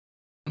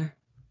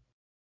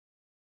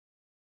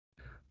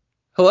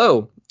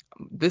Hello,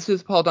 this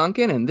is Paul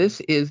Duncan, and this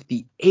is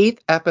the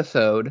eighth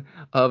episode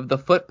of the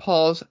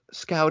Footballs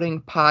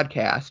Scouting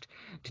Podcast.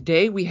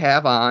 Today we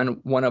have on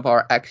one of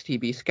our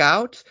XTB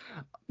scouts,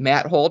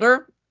 Matt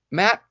Holder.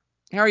 Matt,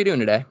 how are you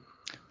doing today?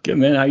 Good,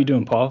 man. How you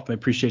doing, Paul? I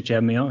appreciate you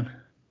having me on.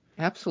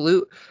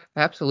 Absolute,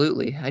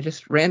 absolutely. I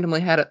just randomly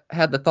had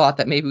the thought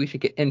that maybe we should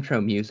get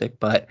intro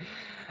music, but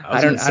I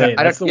was gonna say I don't.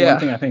 that's the one Yeah,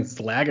 thing I think is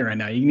lagging right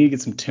now. You need to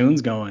get some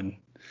tunes going,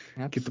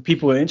 get the abs-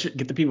 people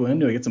get the people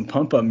into it, get some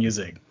pump up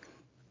music.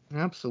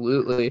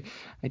 absolutely.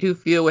 I do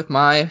feel with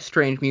my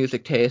strange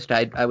music taste,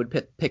 I would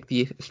pick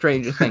the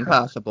strangest thing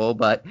possible,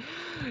 but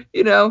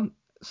you know. Maybe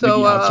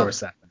So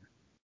outsource that.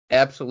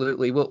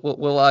 Absolutely.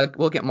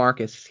 We'll get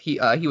Marcus. He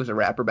was a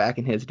rapper back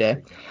in his day.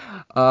 There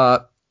you go. Uh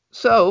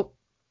so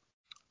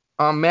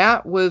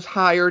Matt was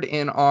hired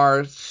in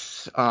our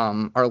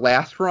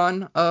last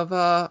run of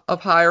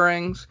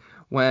hirings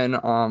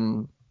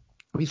when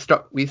we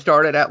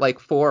started at like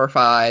four or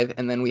five,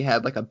 and then we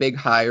had like a big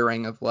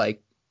hiring of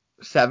like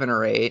seven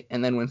or eight,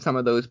 and then when some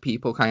of those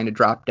people kind of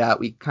dropped out,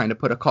 we kind of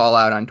put a call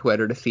out on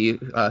Twitter to see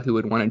who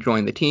would want to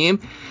join the team,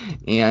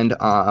 and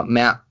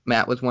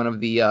Matt was one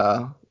of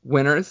the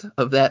winners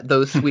of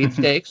those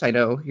sweepstakes. I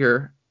know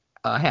you're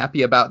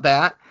happy about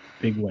that,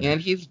 Big and winner.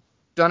 he's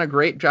done a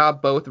great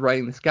job both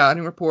writing the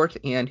scouting reports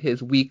and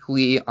his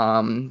weekly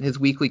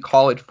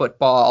college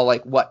football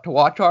like what to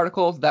watch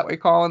articles. Is that what you're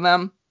calling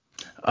them?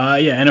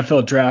 Yeah,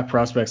 NFL draft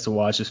prospects to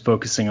watch. Just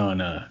focusing on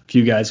a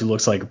few guys who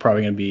looks like are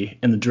probably gonna be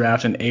in the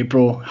draft in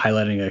April,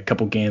 highlighting a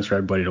couple games for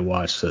everybody to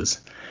watch. Because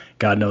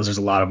God knows there's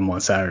a lot of them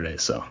on Saturday.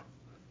 So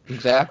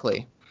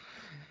Exactly.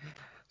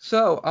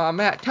 So,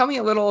 Matt, tell me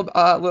little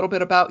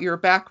bit about your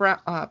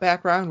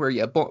background. Were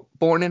you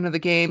born into the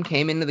game,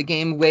 came into the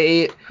game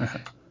late?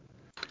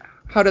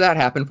 How did that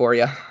happen for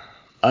you?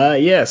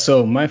 yeah,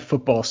 so my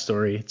football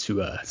story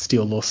to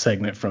steal a little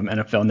segment from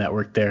NFL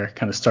Network there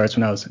kind of starts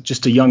when I was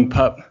just a young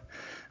pup.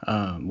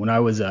 When I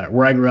was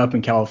where I grew up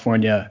in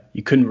California,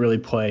 you couldn't really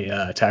play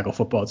tackle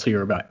football until you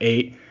were about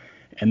 8.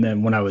 And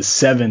then when I was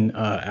 7,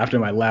 after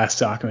my last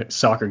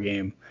soccer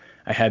game,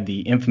 I had the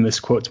infamous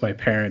quote to my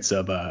parents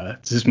of,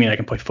 "Does this mean I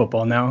can play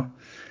football now?"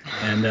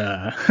 And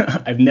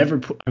I've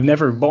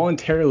never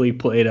voluntarily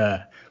played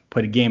a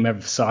game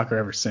of soccer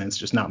ever since.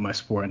 Just not my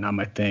sport, not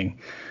my thing.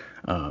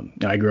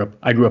 I grew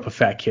up a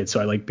fat kid, so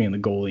I like being the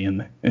goalie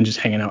and just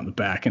hanging out in the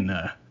back and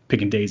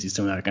picking daisies,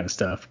 some of that kind of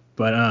stuff.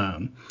 But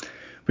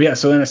yeah,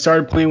 so then I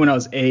started playing when I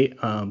was 8.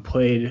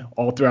 Played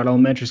all throughout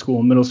elementary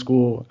school and middle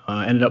school.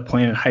 Ended up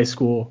playing in high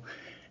school,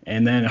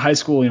 and then in high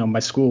school, my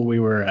school,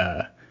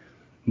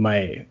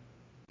 my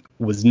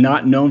was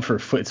not known for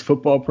its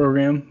football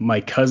program. My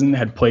cousin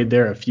had played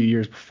there a few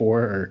years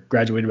before, or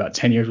graduated about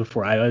 10 years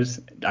before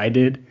I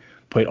did.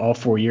 Played all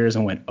 4 years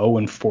and went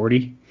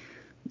 0-40.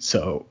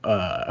 So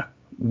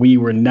we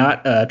were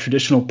not a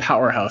traditional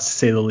powerhouse, to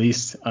say the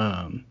least.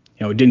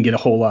 We didn't get a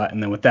whole lot,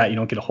 and then with that, you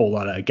don't get a whole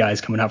lot of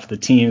guys coming out for the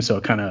team. So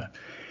it kind of,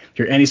 if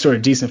you're any sort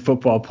of decent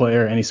football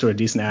player, any sort of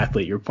decent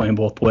athlete, you're playing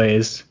both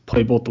ways.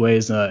 Played both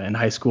ways in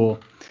high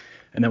school,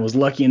 and then was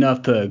lucky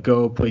enough to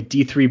go play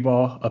D3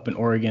 ball up in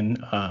Oregon,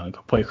 go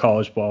play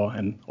college ball.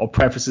 And I'll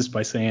preface this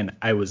by saying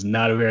I was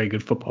not a very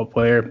good football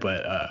player,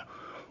 but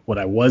what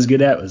I was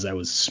good at was I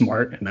was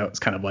smart, and that was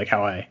kind of like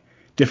how I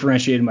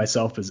differentiated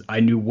myself, as I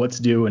knew what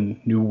to do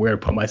and knew where to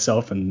put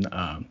myself, and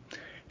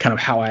kind of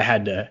how I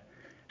had to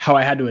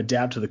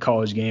adapt to the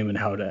college game and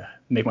how to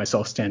make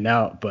myself stand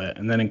out.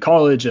 And then in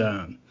college,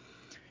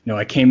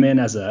 I came in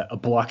as a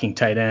blocking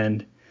tight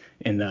end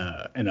in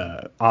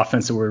a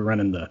offense that we were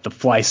running the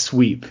fly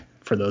sweep.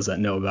 For those that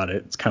know about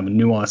it, it's kind of a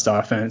nuanced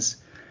offense.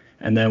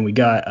 And then we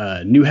got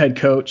a new head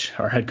coach.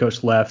 Our head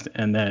coach left,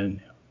 and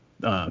then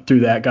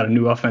through that got a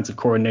new offensive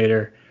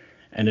coordinator.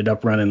 Ended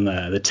up running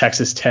the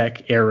Texas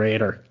Tech Air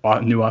Raid.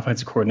 Our new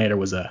offensive coordinator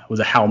was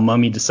a Hal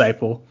Mummy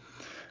disciple.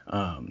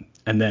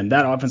 And then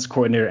that offensive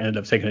coordinator ended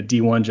up taking a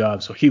D1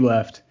 job, so he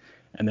left.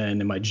 And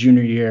then in my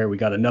junior year, we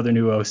got another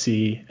new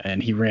OC,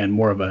 and he ran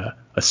more of a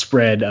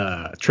spread,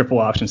 triple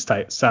options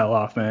type style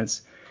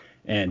offense,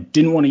 and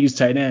didn't want to use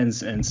tight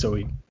ends, and so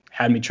he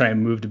had me try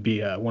and move to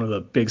be one of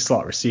the big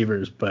slot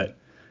receivers. But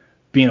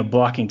being a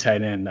blocking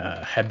tight end,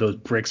 had those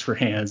bricks for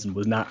hands and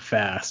was not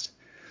fast,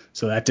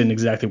 so that didn't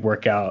exactly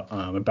work out.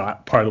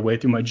 About part of the way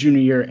through my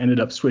junior year, ended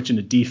up switching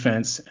to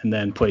defense, and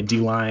then played D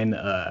line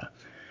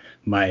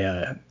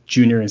my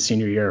junior and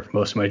senior year, for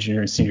most of my junior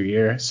and senior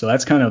year. So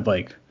that's kind of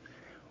like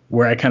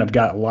where I kind of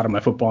got a lot of my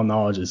football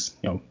knowledge. Is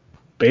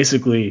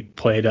basically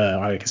played,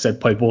 like I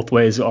said, played both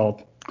ways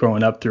all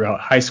growing up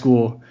throughout high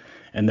school,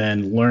 and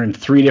then learned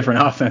 3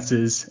 different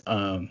offenses,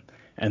 and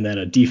then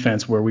a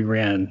defense where we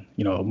ran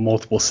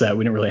multiple set.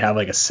 We didn't really have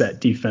like a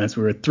set defense.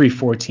 We were a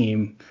 3-4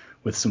 team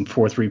with some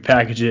 4-3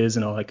 packages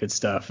and all that good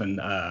stuff,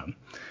 and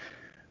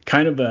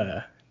kind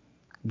of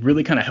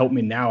really kind of helped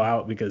me now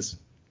out, because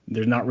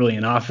there's not really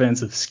an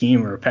offensive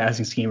scheme or a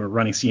passing scheme or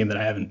running scheme that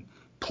I haven't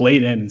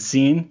played in and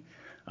seen,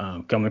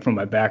 coming from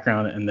my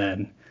background. And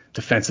then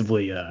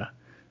defensively,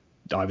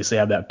 obviously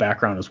have that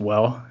background as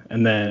well.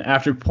 And then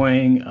after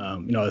playing,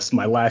 this is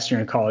my last year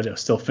in college. I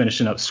was still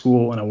finishing up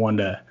school, and I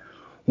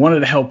wanted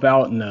to help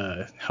out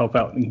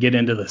and get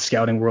into the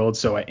scouting world.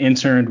 So I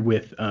interned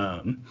with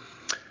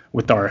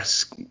our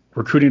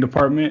recruiting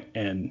department,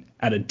 and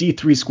at a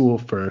D3 school.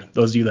 For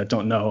those of you that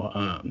don't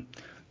know,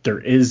 there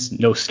is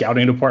no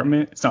scouting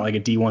department. It's not like a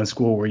D1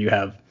 school where you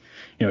have,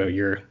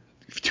 your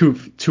two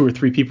or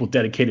three people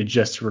dedicated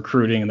just to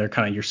recruiting, and they're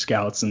kind of your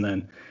scouts, and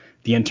then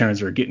the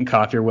interns are getting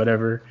coffee or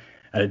whatever.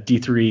 At a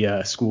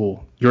D3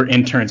 school, your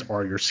interns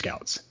are your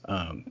scouts.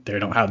 They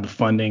don't have the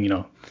funding.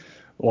 A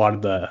lot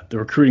of the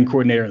recruiting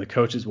coordinator and the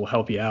coaches will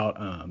help you out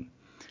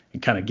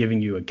and kind of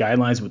giving you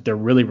guidelines, but they're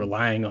really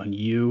relying on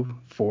you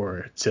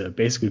to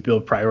basically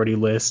build priority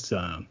lists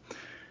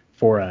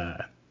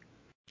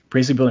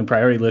basically building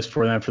priority lists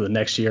for them for the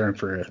next year and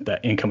for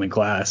that incoming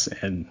class,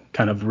 and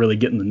kind of really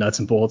getting the nuts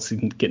and bolts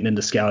and getting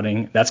into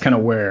scouting. That's kind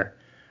of where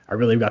I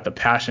really got the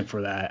passion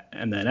for that.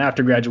 And then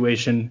after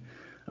graduation,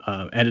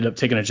 ended up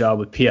taking a job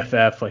with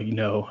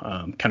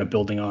PFF, kind of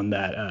building on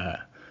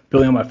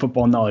my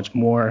football knowledge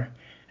more.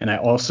 And I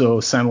also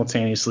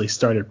simultaneously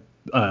started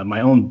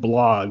my own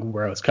blog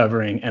where I was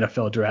covering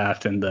NFL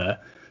draft and the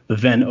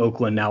then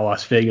Oakland, now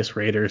Las Vegas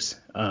Raiders,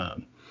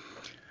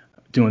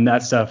 doing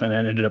that stuff, and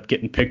then ended up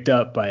getting picked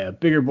up by a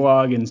bigger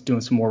blog and doing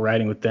some more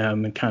writing with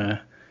them, and kind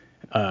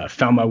of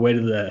found my way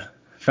to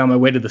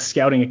the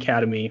Scouting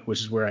Academy, which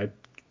is where I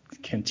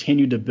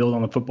continued to build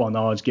on the football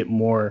knowledge, get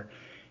more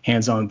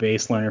hands-on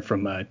base, learning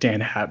from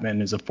Dan Hatman,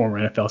 who's a former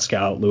NFL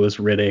scout, Louis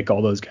Riddick,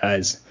 all those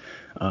guys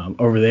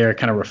over there,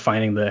 kind of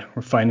refining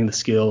the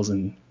skills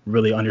and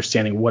really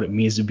understanding what it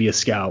means to be a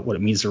scout, what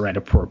it means to write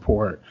a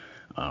report,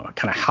 kind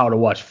of how to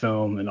watch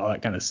film and all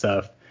that kind of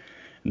stuff.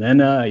 And then,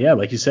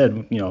 like you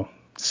said,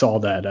 saw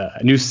that I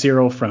knew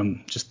Cyril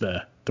from just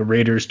the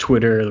Raiders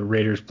Twitter, the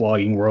Raiders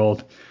blogging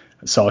world.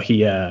 I saw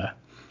he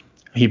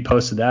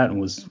posted that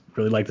and was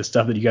really like the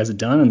stuff that you guys had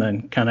done, and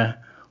then kind of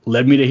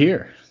led me to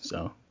here.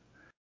 So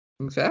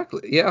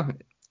exactly, yeah,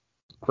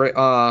 great.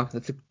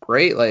 That's a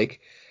great,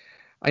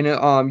 I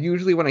know.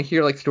 Usually when I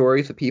hear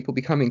stories of people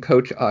becoming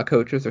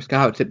coaches or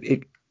scouts,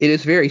 it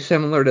is very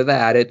similar to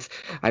that.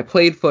 I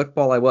played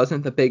football. I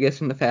wasn't the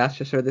biggest and the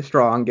fastest or the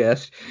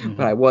strongest,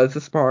 but I was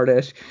the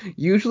smartest.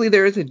 Usually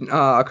there is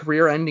a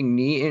career-ending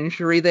knee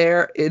injury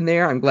in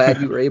there. I'm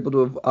glad you were able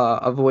to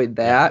avoid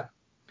that.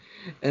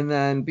 Yeah. And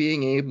then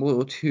being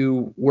able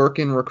to work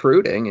in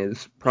recruiting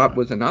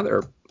was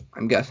another,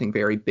 I'm guessing,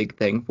 very big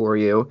thing for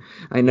you.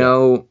 I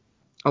know.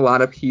 A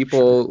lot of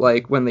people,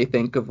 when they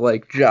think of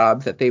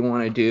jobs that they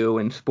want to do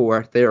in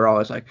sport, they're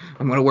always like,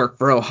 I'm going to work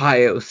for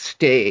Ohio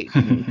State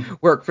and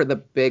work for the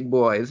big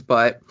boys.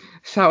 But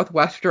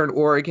Southwestern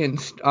Oregon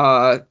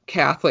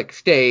Catholic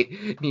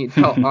State needs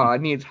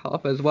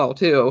help as well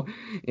too.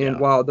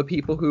 And while the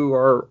people who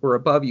are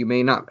above you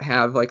may not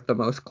have the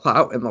most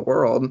clout in the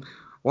world,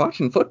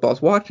 watching football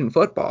is watching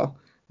football.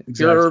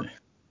 Exactly.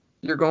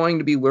 You're going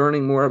to be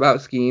learning more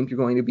about schemes. You're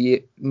going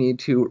to need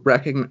to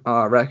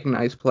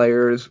recognize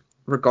players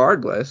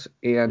regardless.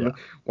 And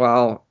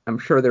while I'm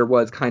sure there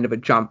was kind of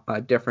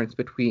a difference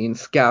between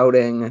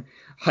scouting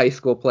high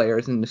school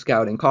players and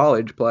scouting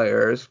college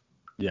players,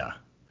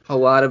 a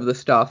lot of the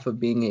stuff of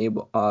being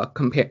able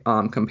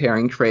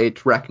comparing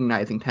traits,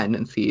 recognizing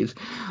tendencies,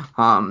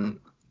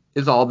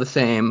 is all the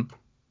same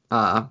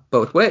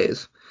both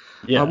ways.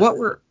 What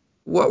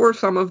were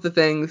some of the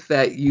things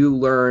that you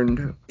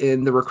learned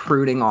in the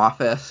recruiting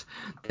office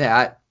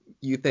that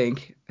you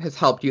think has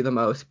helped you the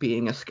most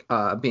being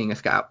a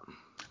scout?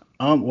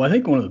 Well, I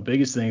think one of the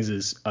biggest things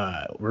is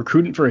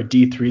recruiting for a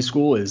D3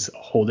 school is a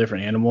whole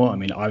different animal. I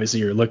mean,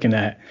 obviously you're looking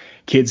at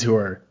kids who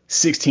are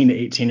 16 to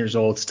 18 years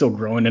old, still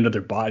growing into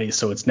their bodies,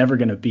 so it's never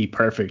going to be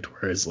perfect.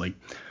 Whereas,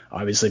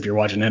 obviously if you're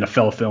watching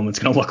NFL film, it's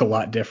going to look a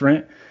lot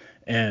different.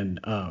 And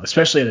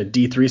especially at a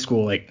D3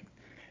 school,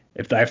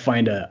 if I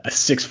find a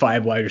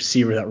 6'5" wide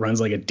receiver that runs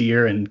like a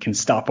deer and can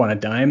stop on a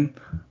dime,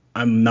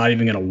 I'm not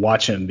even going to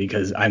watch him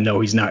because I know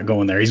he's not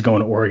going there. He's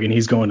going to Oregon.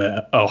 He's going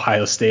to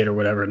Ohio State or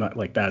whatever, not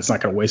like that. It's not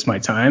going to waste my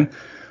time.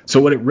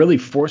 So what it really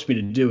forced me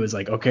to do is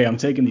okay, I'm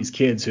taking these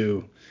kids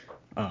who,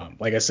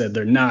 like I said,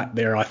 they're not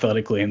there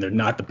athletically and they're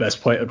not the best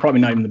player, probably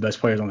not even the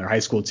best players on their high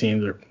school team.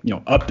 They're,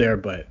 up there,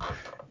 but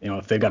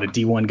if they've got a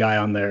D1 guy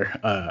on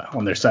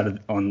their side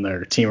on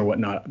their team or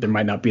whatnot, they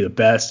might not be the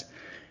best.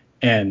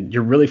 And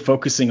you're really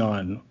focusing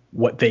on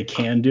what they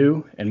can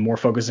do and more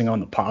focusing on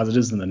the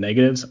positives than the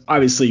negatives.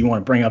 Obviously, you want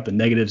to bring up the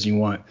negatives. You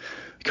want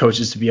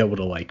coaches to be able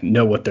to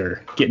know what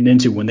they're getting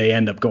into when they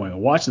end up going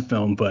and watch the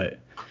film. But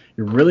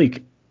you're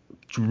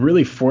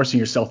really forcing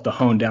yourself to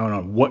hone down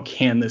on what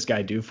can this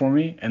guy do for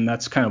me. And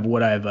that's kind of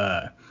what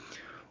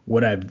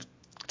I've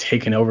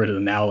taken over to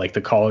now,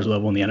 the college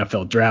level in the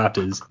NFL draft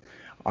is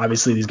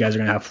obviously these guys are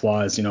going to have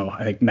flaws.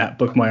 I think Matt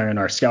Bookmeyer in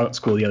our scout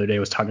school the other day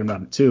was talking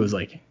about it too. Is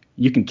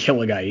you can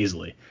kill a guy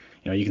easily.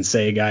 You can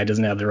say a guy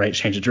doesn't have the right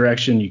change of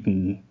direction. You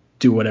can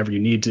do whatever you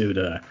need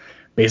to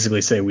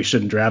basically say we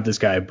shouldn't draft this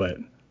guy. But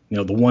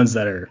the ones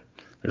that are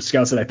There's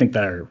scouts that I think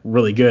that are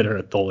really good,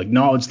 or they'll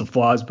acknowledge the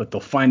flaws, but they'll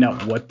find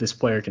out what this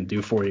player can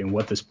do for you and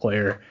what this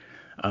player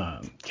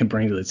can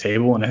bring to the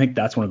table. And I think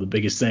that's one of the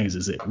biggest things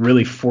is it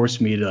really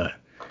forced me to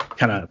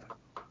kind of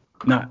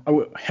not, I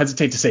would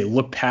hesitate to say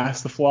look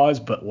past the flaws,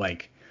 but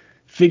like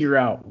figure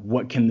out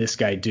what can this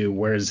guy do,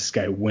 where does this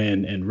guy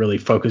win, and really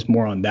focus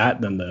more on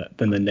that than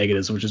the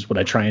negatives, which is what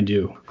I try and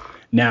do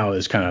now,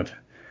 is kind of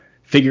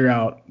figure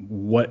out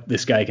what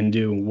this guy can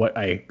do, what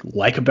I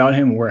like about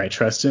him, where I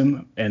trust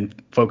him, and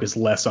focus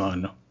less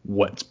on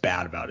what's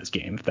bad about his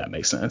game, if that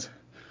makes sense.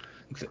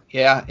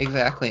 Yeah,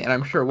 exactly. And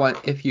I'm sure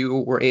if you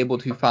were able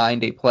to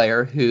find a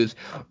player whose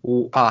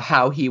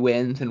how he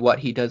wins and what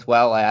he does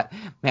well at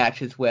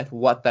matches with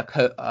what the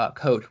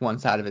coach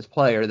wants out of his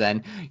player,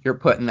 then you're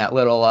putting that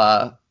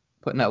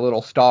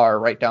little star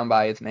right down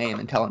by his name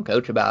and telling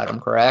coach about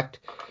him, correct?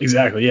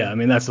 Exactly. Yeah. I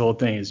mean, that's the whole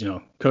thing is,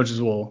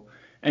 coaches will,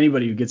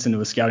 anybody who gets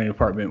into a scouting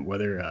department,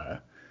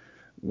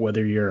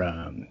 whether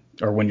you're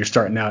or when you're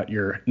starting out,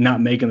 you're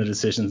not making the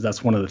decisions.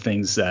 That's one of the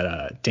things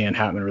that Dan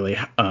Hatman really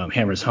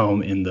hammers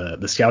home in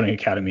the scouting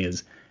academy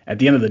is at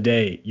the end of the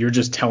day, you're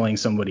just telling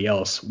somebody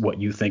else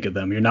what you think of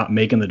them. You're not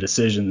making the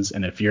decisions.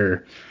 And if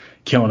you're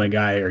killing a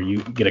guy or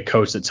you get a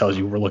coach that tells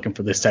you we're looking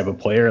for this type of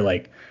player,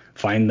 like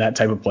find that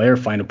type of player,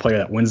 find a player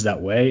that wins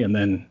that way. And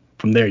then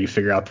from there, you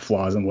figure out the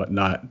flaws and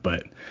whatnot.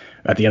 But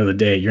at the end of the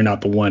day, you're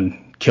not the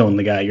one killing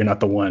the guy. You're not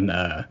the one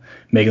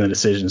making the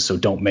decisions. So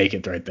don't make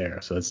it right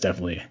there. So it's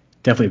definitely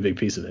a big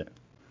piece of it.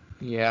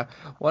 Yeah.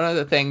 One of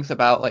the things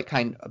about like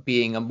kind of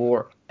being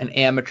an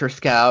amateur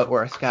scout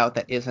or a scout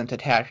that isn't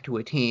attached to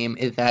a team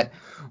is that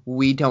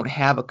we don't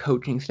have a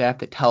coaching staff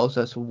that tells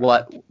us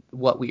what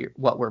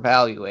we're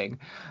valuing.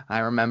 I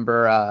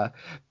remember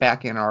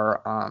back in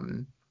our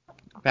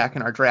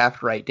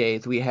draft right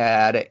days, we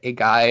had a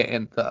guy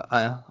in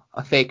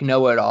a fake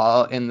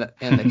know-it-all in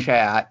the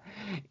chat,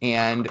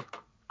 and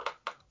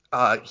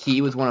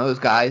he was one of those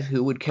guys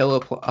who would kill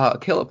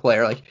a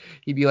player. Like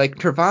he'd be like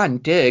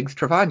Trevon Diggs.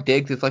 Trevon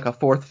Diggs is like a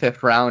fourth,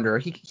 fifth rounder.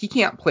 He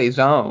can't play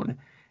zone,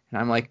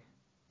 and I'm like,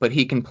 but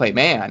he can play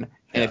man.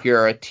 And if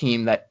you're a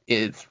team that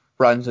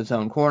runs a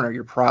zone corner,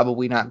 you're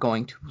probably not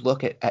going to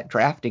look at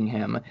drafting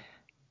him.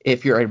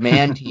 If you're a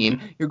man team,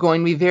 you're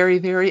going to be very,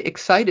 very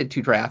excited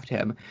to draft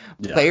him.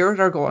 Yeah. Players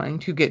are going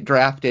to get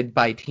drafted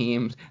by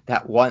teams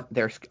that want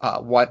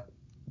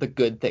the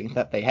good things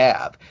that they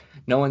have.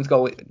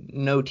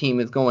 No team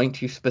is going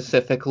to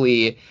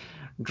specifically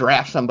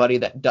draft somebody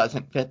that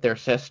doesn't fit their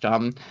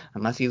system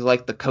unless he's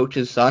like the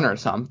coach's son or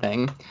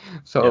something.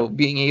 So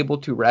being able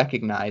to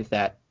recognize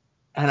that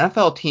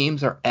NFL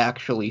teams are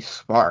actually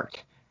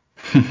smart.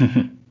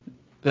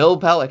 Bill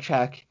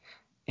Belichick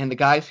and the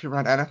guys who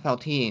run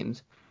NFL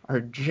teams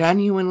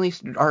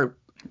are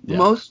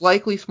most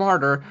likely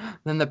smarter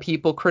than the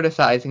people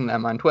criticizing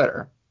them on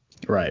Twitter.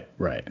 Right.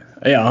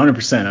 Yeah,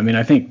 100%. I mean,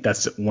 I think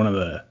that's one of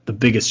the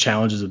biggest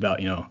challenges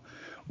about,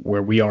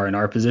 where we are in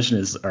our position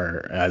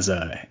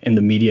in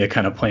the media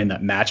kind of playing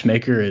that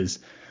matchmaker is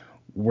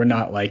we're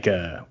not like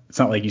it's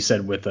not like you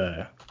said with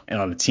on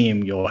a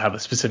team, you'll have a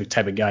specific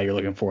type of guy you're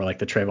looking for, like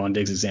the Trevon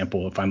Diggs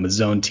example. If I'm a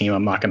zone team,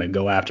 I'm not going to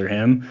go after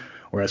him.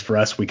 Whereas for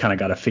us, we kind of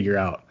got to figure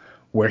out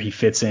where he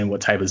fits in,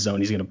 what type of zone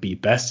he's going to be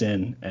best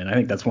in. And I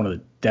think that's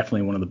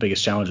definitely one of the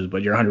biggest challenges,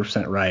 but you're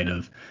 100% right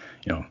of,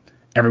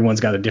 everyone's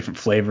got a different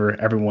flavor.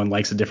 Everyone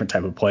likes a different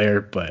type of player,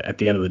 but at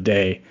the end of the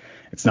day,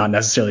 it's not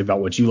necessarily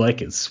about what you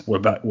like. It's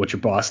about what your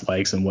boss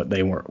likes and what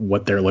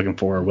they're looking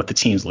for, or what the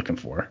team's looking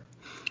for.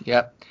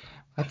 Yep.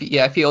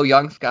 I feel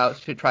young scouts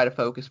should try to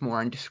focus more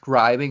on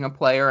describing a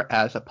player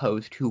as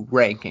opposed to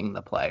ranking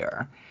the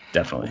player.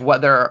 Definitely.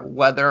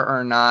 Whether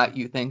or not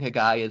you think a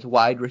guy is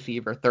wide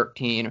receiver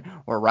 13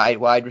 or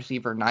wide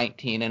receiver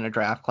 19 in a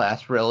draft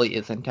class really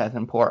isn't as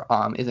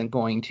important. Isn't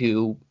going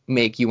to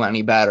make you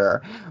any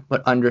better.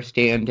 But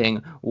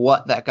understanding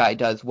what that guy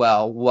does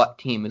well, what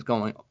team is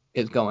going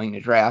to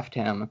draft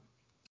him,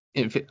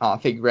 and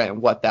figuring out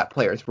what that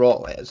player's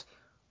role is.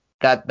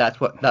 That's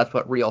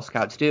what real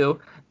scouts do.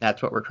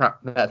 That's what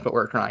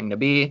we're trying to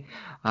be.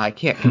 I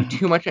can't give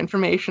too much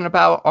information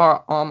about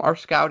our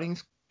scouting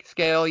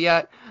scale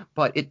yet,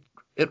 but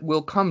it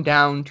will come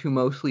down to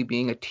mostly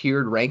being a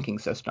tiered ranking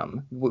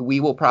system. We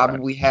will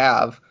probably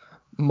have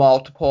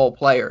multiple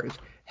players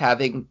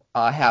having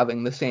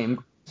the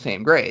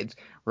same grades.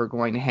 We're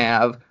going to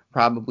have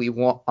probably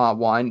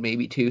one,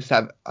 maybe two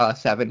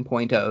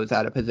 7.0s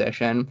at a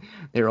position.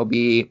 There will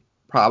be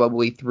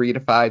probably 3 to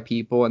 5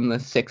 people in the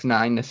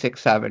 6'9" to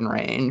 6'7"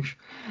 range.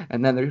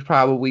 And then there's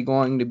probably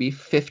going to be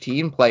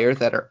 15 players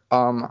that are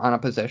on a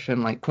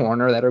position like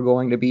corner that are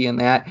going to be in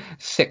that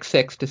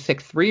 6'6" to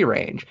 6'3"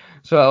 range.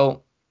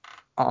 So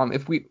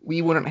if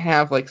we wouldn't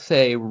have, like,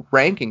 say,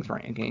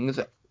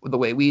 rankings, the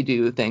way we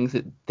do things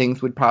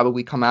would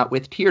probably come out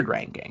with tiered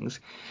rankings.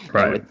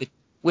 Right.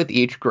 With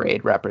each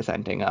grade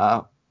representing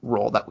a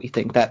role that we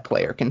think that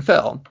player can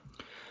fill.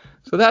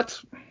 So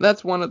that's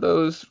one of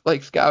those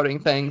like scouting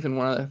things, and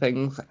one of the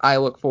things I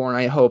look for, and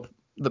I hope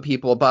the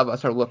people above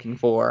us are looking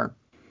for.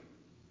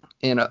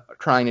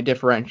 trying to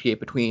differentiate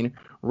between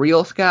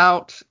real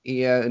scouts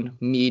and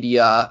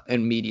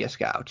media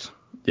scouts.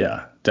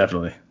 Yeah,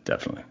 definitely.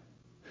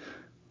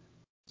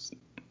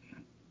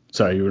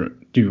 Sorry,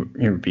 do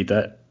you repeat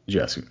that? Did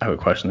you ask? I have a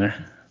question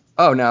there.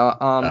 Oh no.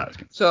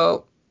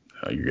 So.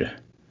 Oh, you're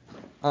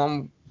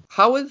good.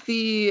 How is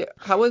the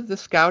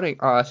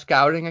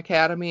scouting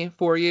academy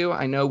for you?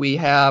 I know we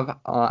have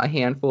a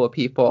handful of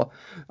people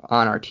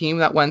on our team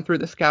that went through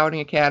the scouting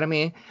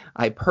academy.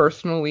 I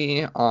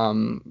personally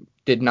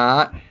did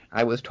not.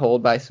 I was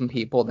told by some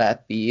people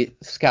that the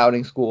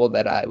scouting school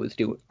that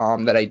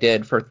I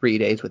did for 3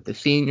 days with the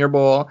Senior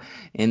Bowl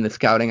and the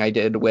scouting I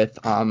did with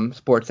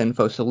Sports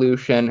Info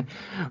Solution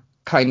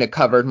kind of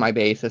covered my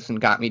basis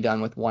and got me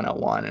done with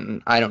 101,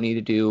 and I don't need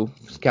to do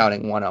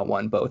scouting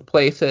 101 both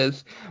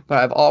places. But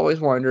I've always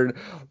wondered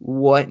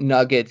what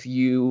nuggets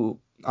you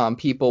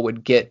people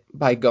would get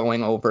by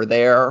going over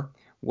there.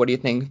 What do you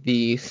think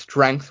the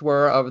strengths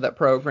were of that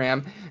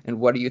program, and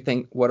what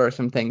are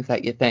some things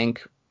that you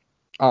think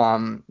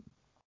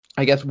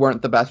I guess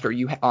weren't the best, or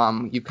you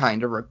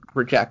kind of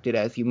rejected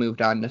as you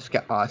moved on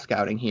to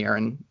scouting here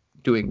and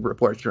doing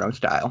reports your own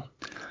style?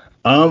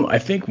 I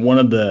think one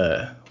of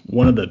the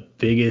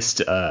biggest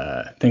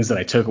things that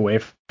I took away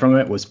from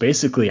it was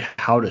basically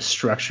how to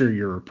structure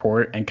your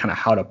report and kind of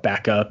how to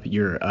back up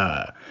your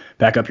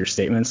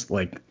statements.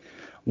 Like,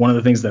 one of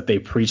the things that they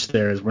preach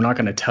there is we're not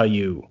going to tell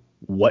you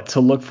what to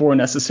look for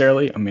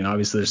necessarily. I mean,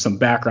 obviously there's some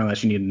background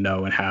that you need to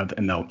know and have,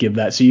 and they'll give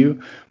that to you,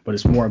 but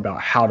it's more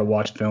about how to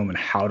watch film and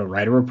how to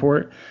write a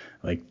report.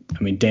 Like,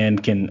 I mean, Dan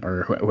can,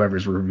 or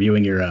whoever's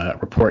reviewing your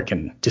report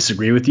can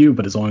disagree with you,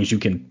 but as long as you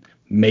can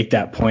make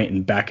that point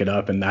and back it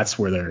up, and that's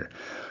where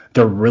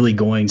they're really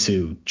going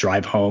to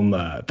drive home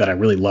that I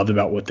really loved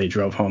about what they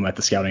drove home at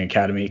the Scouting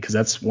Academy, because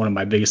that's one of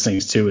my biggest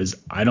things too, is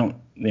I don't,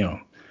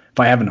 if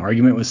I have an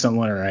argument with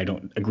someone or I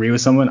don't agree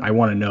with someone, I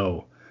want to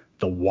know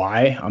the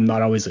why. I'm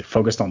not always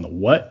focused on the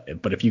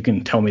what, but if you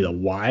can tell me the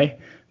why,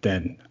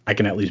 then I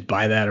can at least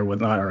buy that or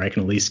whatnot, or I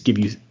can at least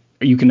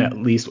you can at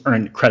least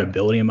earn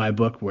credibility in my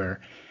book,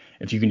 where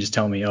if you can just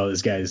tell me, oh,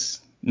 this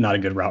guy's not a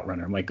good route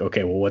runner, I'm like,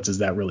 okay, well, what does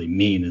that really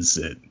mean? Is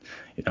it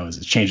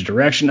change of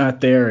direction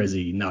out there? Is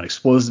he not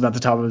explosive at the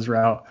top of his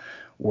route?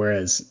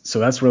 So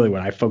that's really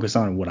what I focus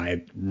on. And what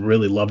I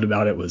really loved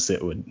about it was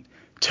it would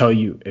tell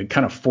you, it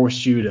kind of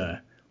forced you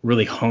to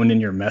really hone in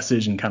your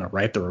message and kind of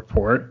write the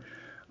report.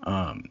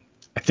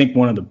 I think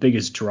one of the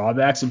biggest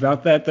drawbacks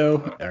about that, though,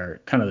 or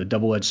kind of the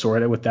double-edged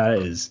sword with that,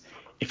 is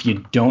if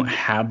you don't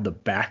have the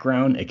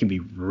background, it can be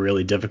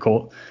really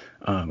difficult,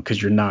 because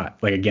you're not,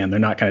 like, again, they're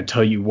not going to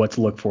tell you what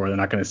to look for. They're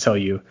not going to tell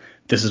you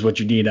this is what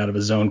you need out of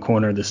a zone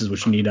corner, this is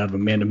what you need out of a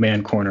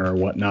man-to-man corner or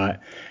whatnot.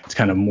 It's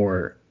kind of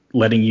more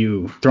throwing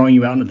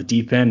you out into the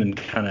deep end and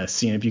kind of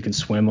seeing if you can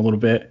swim a little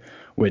bit,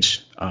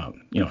 which,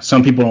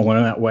 some people don't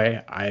learn that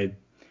way. I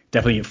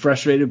definitely get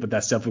frustrated, but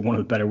that's definitely one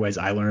of the better ways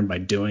I learned, by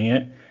doing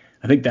it.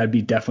 I think that'd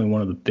be definitely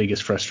one of the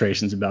biggest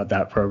frustrations about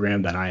that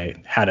program that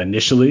I had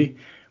initially,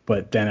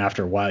 but then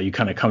after a while you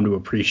kind of come to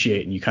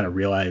appreciate, and you kind of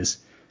realize,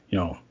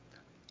 you're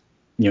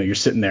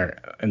sitting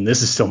there, and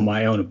this is still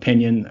my own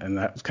opinion, and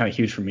that was kind of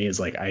huge for me, is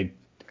like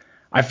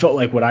I felt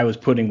like what I was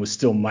putting was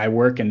still my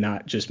work and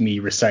not just me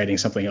reciting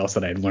something else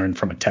that I'd learned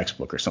from a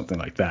textbook or something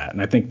like that.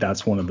 And I think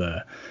that's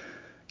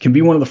can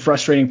be one of the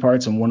frustrating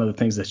parts, and one of the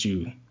things that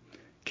I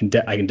can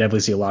definitely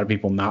see a lot of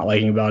people not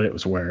liking about it,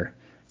 was where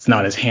it's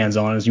not as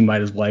hands-on as you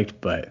might have liked,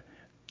 but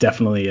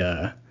definitely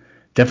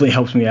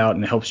helps me out,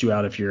 and it helps you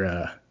out if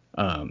you're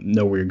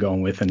know where you're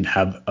going with and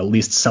have at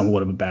least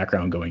somewhat of a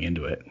background going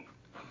into it.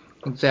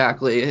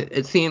 Exactly.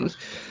 It seems,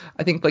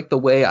 I think, like, the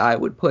way I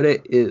would put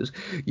it is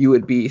you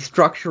would be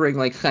structuring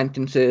like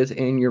sentences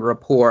in your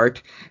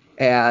report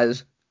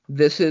as,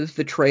 this is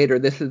the trait, or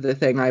this is the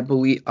thing I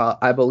believe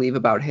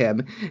about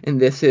him, and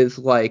this is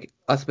like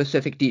a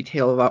specific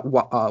detail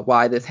about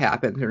why this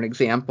happens, or an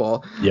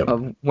example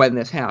of when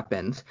this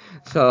happens.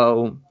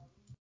 So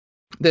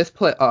this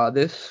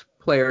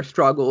player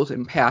struggles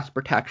in pass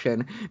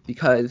protection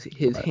because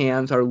his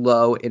hands are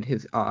low, and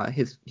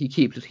he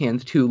keeps his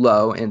hands too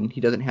low, and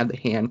he doesn't have the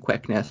hand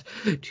quickness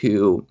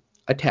to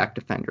attack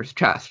defenders'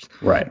 chests.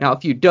 Right. Now,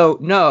 if you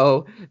don't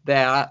know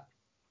that,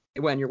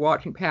 when you're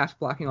watching pass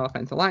blocking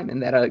offensive linemen,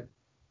 that a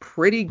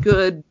pretty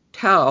good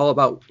tell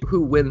about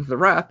who wins the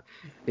rep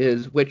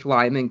is which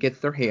lineman gets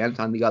their hands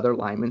on the other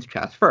lineman's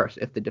chest first.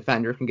 If the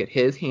defender can get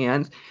his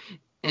hands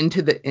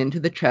into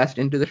the chest,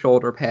 into the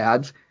shoulder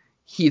pads,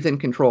 he's in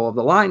control of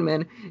the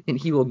lineman, and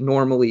he will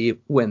normally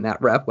win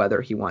that rep,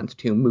 whether he wants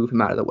to move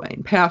him out of the way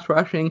in pass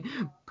rushing,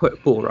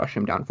 bull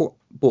rushing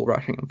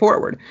him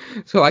forward.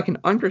 So I can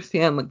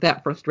understand, like,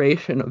 that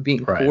frustration of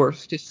being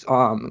forced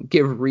to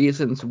give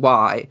reasons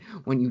why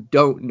when you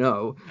don't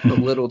know the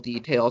little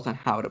details on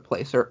how to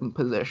play certain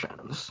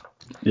positions.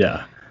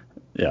 Yeah,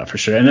 for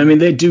sure. And I mean,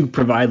 they do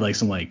provide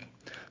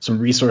some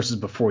resources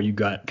before you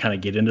kind of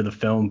get into the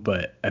film,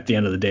 but at the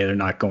end of the day, they're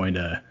not going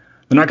to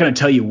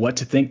tell you what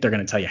to think. They're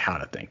going to tell you how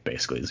to think,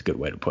 basically, is a good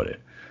way to put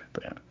it.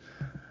 But yeah.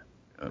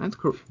 That's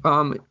cool.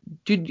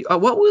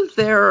 What was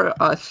their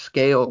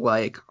scale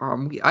like?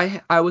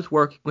 I was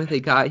working with a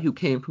guy who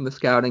came from the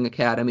Scouting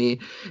Academy,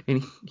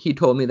 and he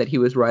told me that he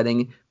was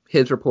writing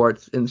his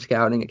reports in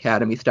Scouting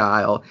Academy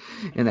style,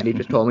 and that he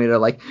just told me to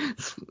like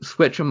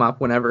switch them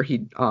up whenever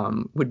he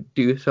would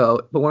do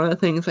so. But one of the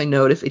things I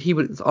noticed, he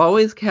would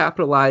always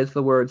capitalize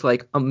the words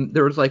like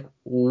there was like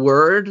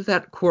words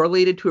that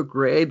correlated to a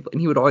grade, and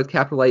he would always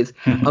capitalize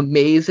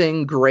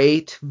amazing,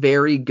 great,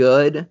 very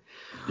good.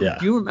 Yeah.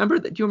 Do you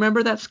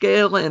remember that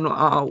scale, and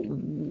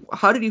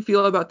how did you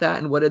feel about that,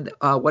 and what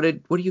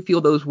do you feel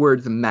those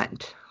words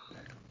meant?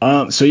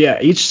 So yeah,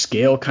 each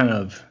scale kind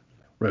of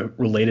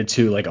related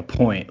to like a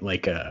point.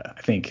 Like I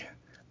think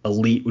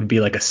elite would be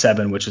like a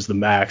 7, which is the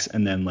max,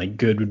 and then like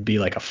good would be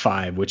like a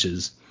 5, which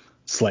is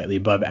slightly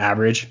above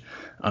average.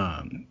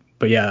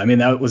 But yeah, I mean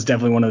that was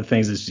definitely one of the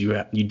things is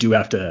you do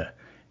have to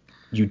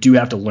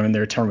learn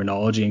their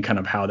terminology and kind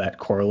of how that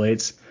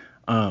correlates.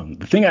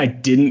 The thing I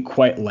didn't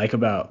quite like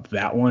about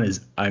that one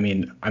is, I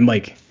mean, I'm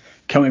like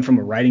coming from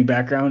a writing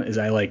background, is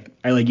I like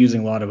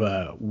using a lot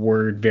of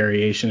word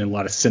variation and a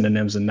lot of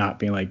synonyms and not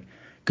being like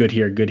good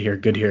here, good here,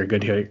 good here,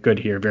 good here, good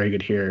here, very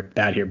good here,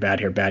 bad here, bad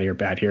here, bad here,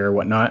 bad here, or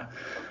whatnot.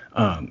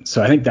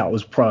 So I think that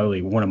was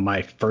probably one of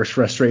my first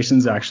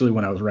frustrations actually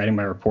when I was writing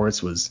my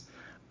reports was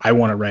I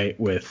want to write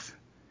with,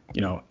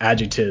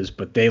 adjectives,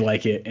 but they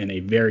like it in a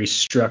very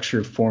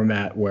structured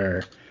format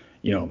where,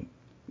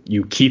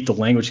 you keep the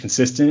language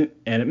consistent,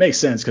 and it makes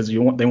sense because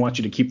they want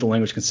you to keep the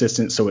language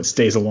consistent so it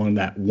stays along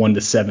that 1 to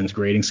 7's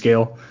grading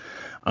scale.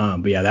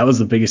 But yeah, that was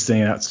the biggest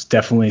thing. That's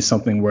definitely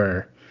something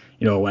where,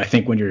 I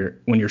think when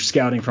you're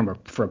scouting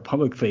for a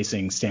public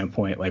facing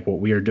standpoint, like what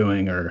we are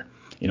doing, or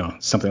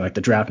something like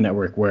the Draft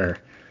Network, where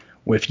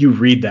if you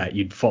read that,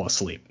 you'd fall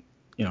asleep.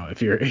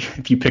 If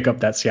you pick up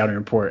that scouting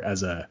report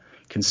as a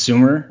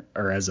consumer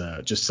or as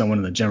just someone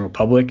in the general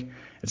public,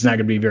 it's not going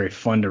to be very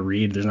fun to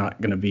read. It's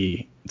going to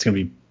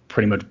be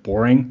pretty much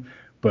boring.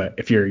 But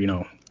if you're,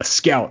 a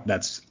scout,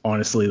 that's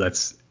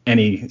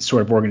any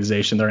sort of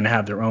organization, they're going to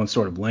have their own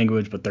sort of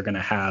language, but they're going to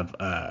have,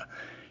 a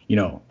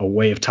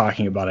way of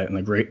talking about it and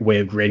a great way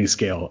of grading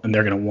scale. And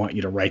they're going to want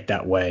you to write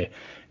that way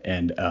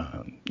and,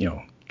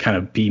 kind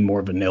of be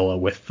more vanilla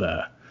with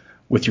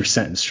your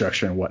sentence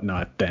structure and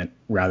whatnot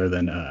rather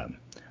than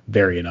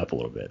vary it up a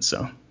little bit.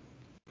 So.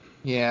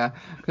 Yeah,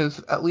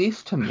 because at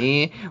least to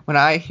me, when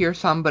I hear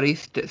somebody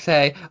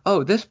say,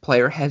 "Oh, this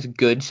player has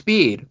good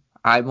speed,"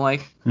 I'm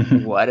like,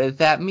 "What does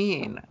that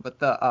mean?" But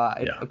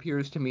it Yeah.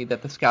 appears to me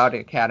that the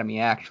Scouting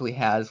Academy actually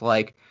has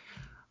like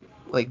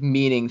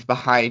meanings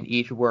behind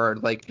each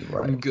word. Like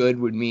Right. good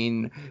would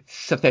mean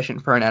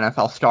sufficient for an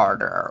NFL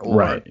starter, or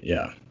Right.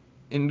 Yeah.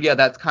 and yeah,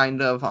 that's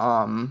kind of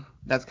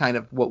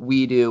what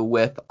we do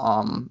with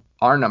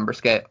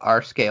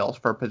our scales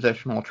for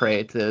positional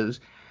traits is.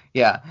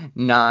 Yeah,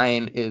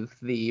 9 is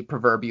the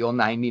proverbial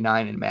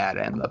 99 in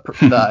Madden.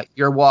 The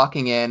you're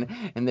walking in,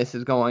 and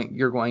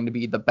you're going to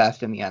be the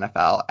best in the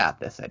NFL at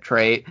this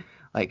trait.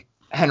 Like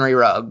Henry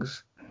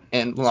Ruggs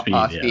and Speed.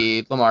 Yeah.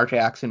 speed, Lamar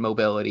Jackson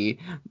mobility,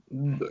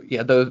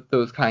 yeah,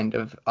 those kind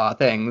of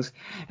things.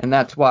 And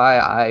that's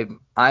why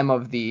I'm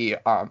of the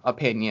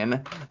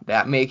opinion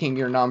that making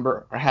your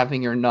number or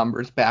having your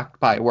numbers backed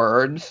by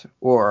words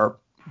or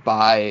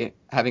by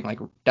having like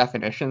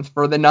definitions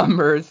for the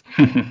numbers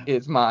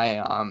is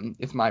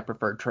my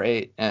preferred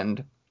trait.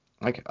 And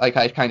like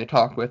I kind of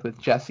talked with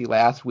Jesse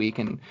last week,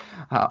 and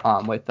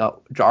with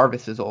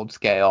Jarvis's old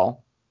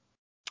scale,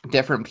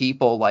 different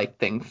people like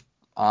things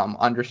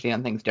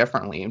understand things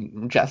differently.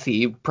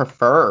 Jesse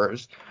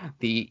prefers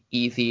the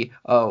easy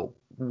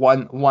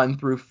one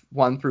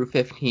through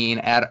 15,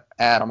 add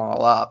them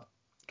all up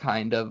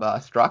kind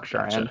of structure.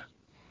 And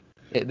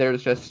Gotcha.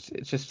 it's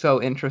just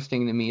so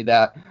interesting to me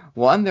that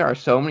one, there are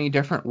so many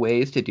different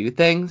ways to do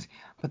things,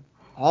 but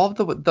all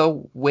of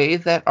the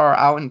ways that are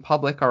out in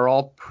public are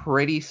all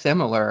pretty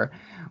similar.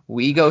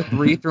 We go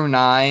 3 through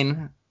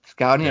 9.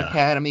 Scouting Yeah.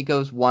 Academy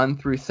goes 1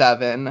 through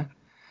 7.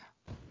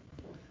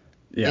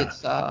 Yeah.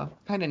 It's kind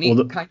of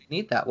Well,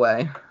 neat that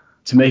way.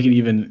 to make it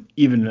even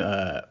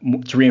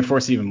to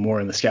reinforce it even more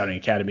in the Scouting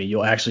Academy,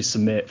 you'll actually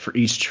submit for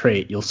each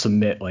trait. You'll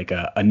submit like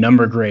a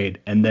number grade,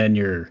 and then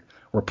your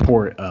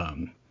report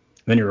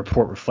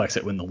reflects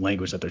it in the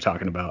language that they're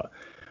talking about.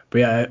 But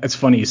yeah, it's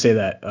funny you say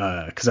that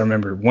because I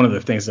remember one of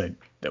the things that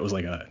was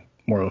like a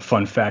more of a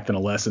fun fact than a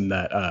lesson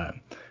that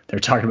they're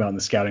talking about in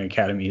the Scouting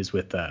Academy is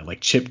with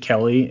like Chip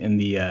Kelly in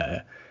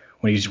the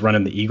when he's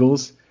running the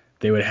Eagles,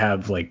 they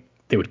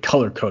would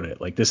color code it.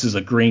 Like this is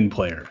a green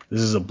player,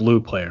 this is a blue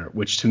player,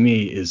 which to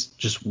me is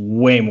just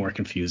way more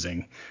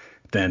confusing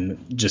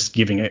than just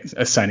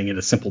assigning it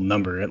a simple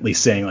number. At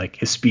least saying like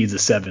his speed's a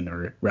 7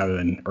 or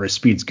his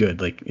speed's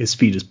good, like his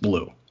speed is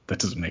blue. That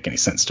doesn't make any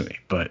sense to me.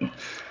 But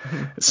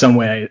some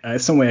way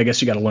I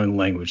guess you got to learn the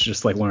language,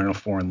 just like learning a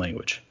foreign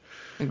language.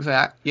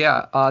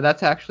 Yeah.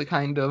 That's actually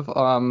kind of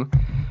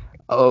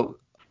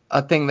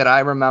a thing that I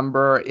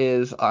remember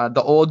is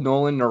the old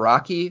Nolan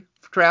Naraki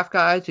draft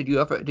guides. Did you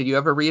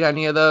ever read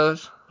any of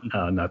those?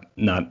 Not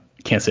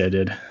can't say I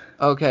did.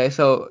 Okay,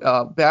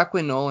 so back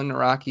when Nolan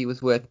Naraki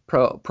was with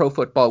Pro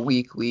Football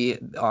Weekly,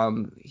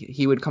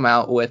 he would come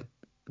out with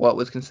what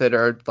was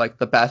considered like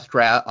the best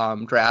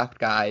draft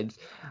guides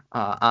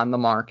on the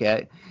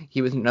market.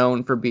 He was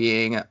known for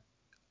being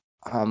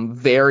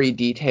very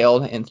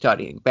detailed in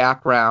studying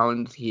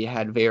backgrounds. He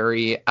had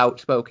very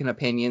outspoken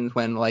opinions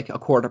when like a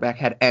quarterback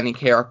had any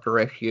character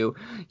issue.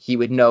 He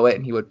would know it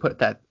and he would put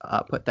that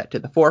to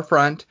the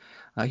forefront.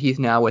 He's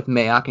now with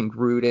Mayock and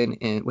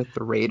Gruden with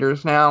the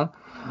Raiders now.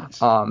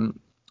 Nice.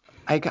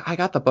 I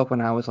got the book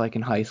when I was like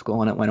in high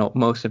school, and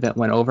most of it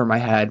went over my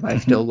head, but I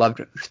still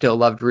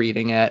loved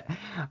reading it.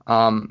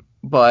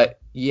 But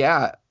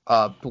yeah,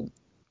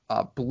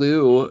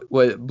 blue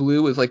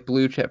was like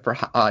blue chip for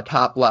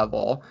top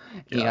level,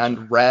 Gotcha.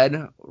 and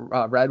red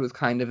was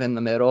kind of in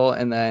the middle,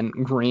 and then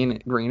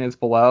green is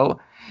below.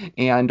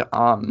 And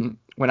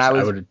when I I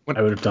was would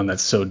have done that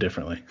so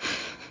differently.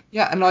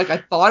 yeah, and like I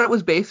thought it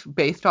was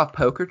based off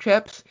poker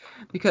chips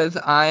because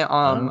I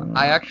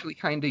actually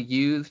kind of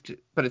used,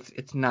 but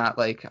it's not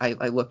like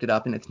I looked it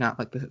up and it's not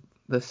like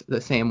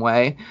the same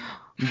way.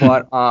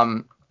 But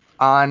on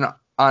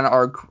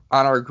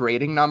our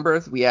grading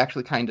numbers, we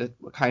actually kind of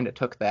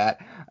took that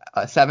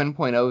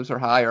 7.0s or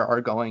higher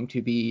are going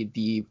to be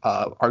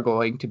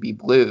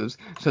blues,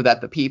 so that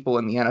the people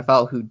in the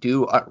NFL who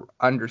do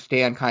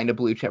understand kind of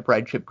blue chip,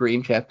 red chip,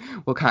 green chip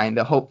will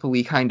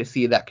hopefully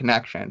see that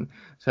connection.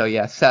 So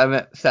yeah,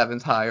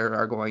 sevens higher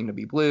are going to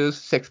be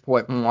blues,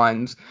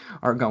 6.1s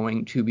are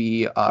going to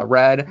be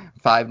red,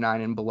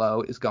 5.9 and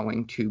below is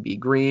going to be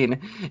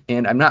green,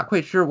 and I'm not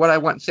quite sure what I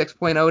want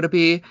 6.0 to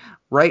be.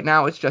 Right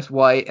now it's just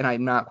white, and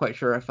I'm not quite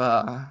sure if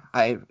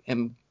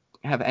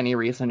have any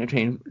reason to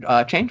change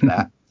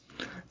that.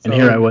 And So,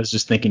 here I was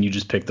just thinking you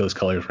just picked those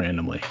colors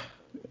randomly.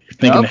 You're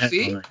thinking ahead.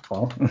 see, Like,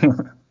 well.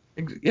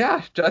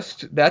 yeah,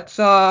 just that's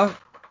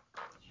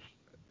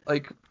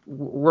like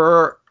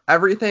we're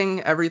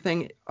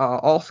everything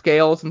all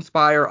scales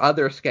inspire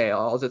other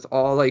scales. It's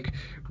all like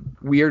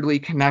weirdly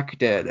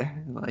connected,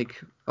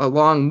 like a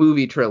long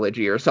movie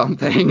trilogy or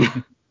something.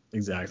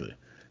 Exactly.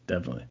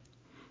 Definitely.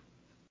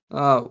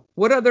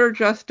 What other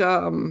just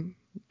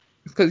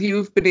because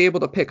you've been able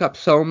to pick up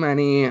so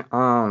many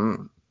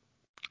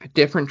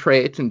different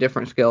traits and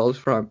different skills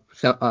from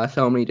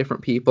so many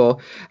different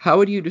people. How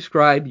would you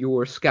describe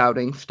your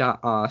scouting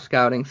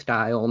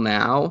style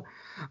now?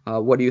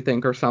 What do you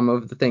think are some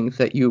of the things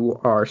that you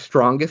are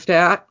strongest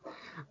at,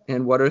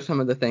 and what are some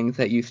of the things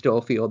that you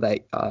still feel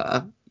that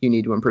you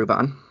need to improve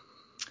on?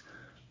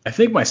 I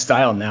think my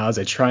style now is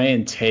I try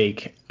and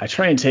take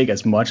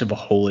as much of a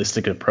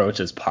holistic approach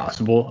as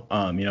possible.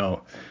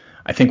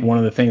 I think one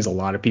of the things a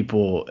lot of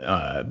people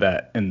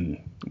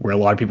where a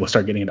lot of people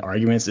start getting into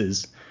arguments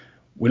is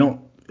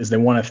they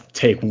want to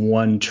take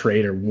one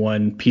trait or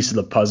one piece of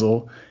the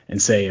puzzle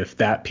and say if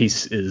that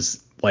piece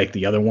is like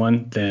the other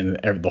one, then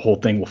the whole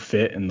thing will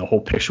fit and the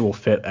whole picture will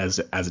fit as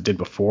it did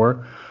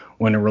before.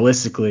 When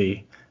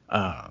realistically,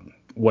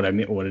 what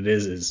it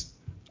is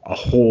a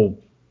whole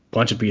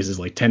bunch of pieces,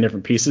 like 10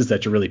 different pieces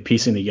that you're really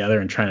piecing together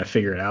and trying to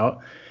figure it out.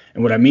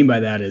 And what I mean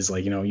by that is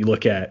like, you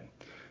look at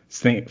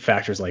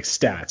factors like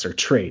stats or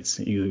traits.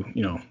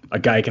 A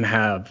guy can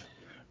have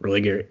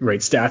really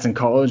great stats in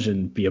college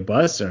and be a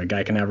bust, or a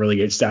guy can have really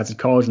great stats in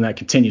college and that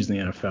continues in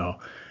the NFL.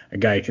 A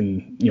guy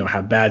can,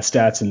 have bad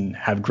stats and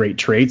have great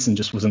traits and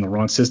just was in the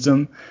wrong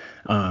system,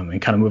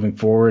 and kind of moving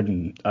forward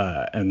and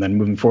then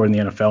moving forward in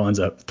the NFL ends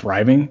up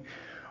thriving.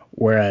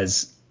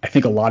 Whereas I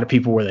think a lot of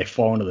people where they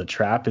fall into the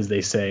trap is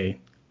they say,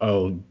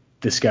 oh,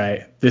 this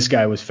guy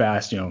was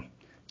fast, to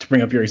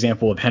bring up your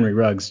example of Henry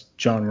Ruggs,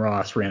 John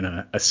Ross ran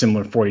a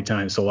similar 40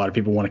 times. So a lot of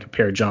people want to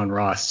compare John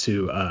Ross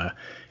to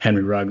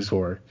Henry Ruggs,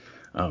 or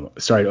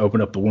sorry to open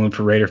up the wound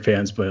for Raider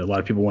fans, but a lot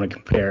of people want to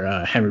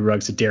compare Henry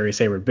Ruggs to Darius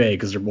Heyward-Bey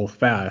because they're both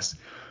fast.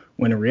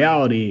 When in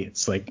reality,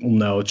 it's like, well,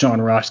 no,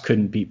 John Ross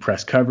couldn't beat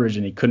press coverage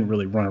and he couldn't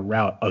really run a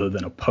route other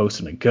than a post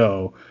and a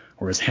go.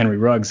 Whereas Henry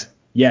Ruggs,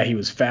 yeah, he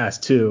was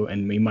fast too,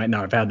 and he might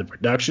not have had the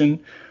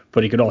production,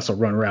 but he could also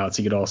run routes.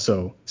 He could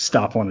also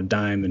stop on a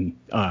dime and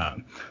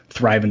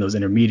thrive in those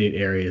intermediate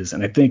areas.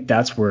 And I think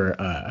that's where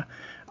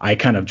I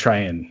kind of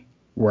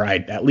where I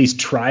at least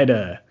try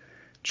to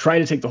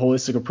take the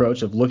holistic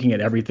approach of looking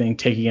at everything,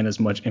 taking in as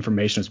much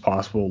information as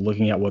possible,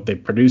 looking at what they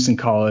produce in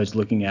college,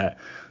 looking at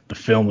the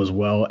film as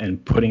well,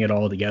 and putting it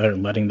all together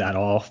and letting that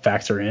all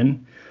factor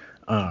in.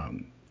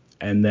 And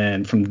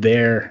then from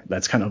there,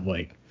 that's kind of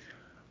like,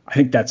 I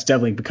think that's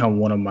definitely become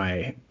one of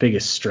my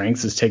biggest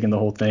strengths, is taking the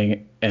whole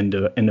thing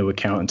into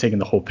account and taking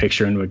the whole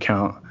picture into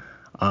account.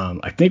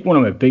 I think one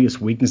of my biggest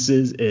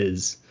weaknesses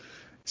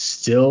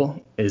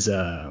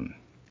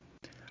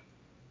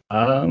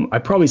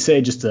I'd probably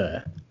say just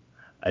a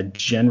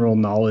general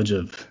knowledge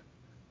of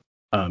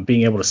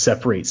being able to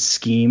separate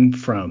scheme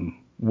from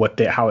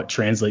how it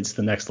translates to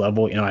the next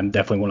level. I'm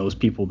definitely one of those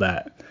people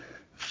that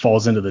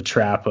falls into the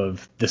trap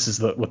of this is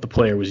what the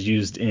player was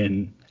used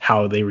in,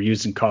 how they were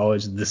used in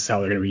college. This is how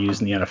they're going to be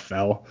used in the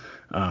NFL.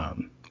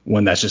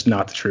 When that's just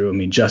not the true. I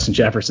mean, Justin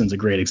Jefferson's a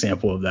great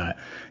example of that.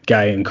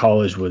 Guy in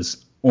college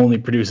was only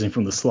producing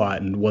from the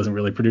slot and wasn't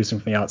really producing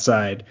from the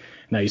outside.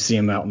 Now you see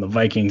him out in the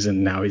Vikings,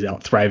 and now he's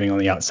out thriving on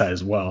the outside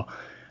as well.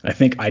 And I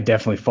think I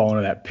definitely fall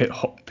into that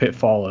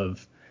pitfall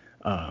of,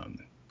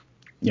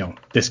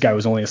 this guy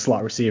was only a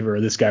slot receiver,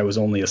 or this guy was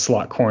only a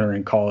slot corner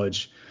in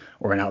college,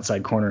 or an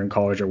outside corner in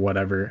college, or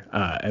whatever.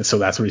 And so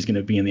that's what he's going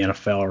to be in the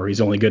NFL, or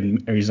he's only good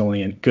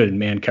in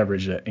man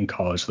coverage in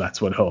college. So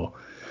that's what he'll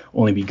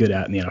only be good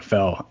at in the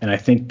NFL. And I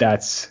think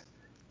that's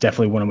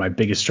definitely one of my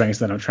biggest strengths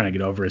that I'm trying to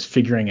get over, is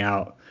figuring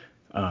out,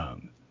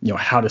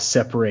 how to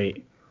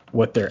separate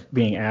what they're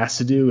being asked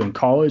to do in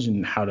college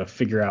and how to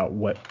figure out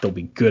what they'll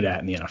be good at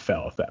in the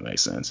NFL, if that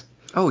makes sense.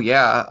 Oh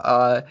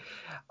yeah.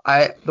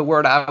 The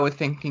word I was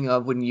thinking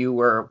of when you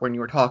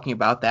were talking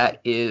about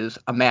that is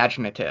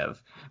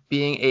imaginative.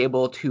 Being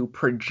able to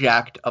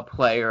project a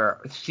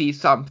player, see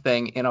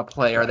something in a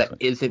player Exactly.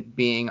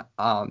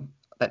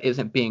 that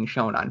isn't being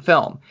shown on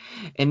film.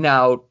 And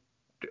now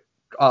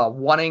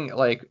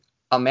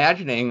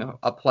imagining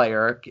a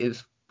player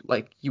is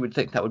like, you would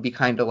think that would be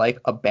kind of like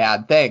a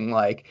bad thing.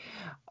 Like,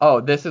 oh,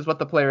 this is what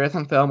the player is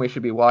on film. We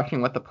should be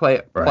watching what the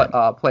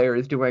Right. player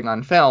is doing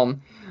on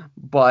film.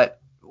 But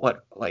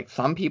what like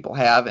some people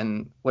have,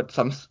 and what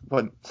some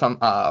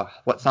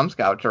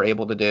scouts are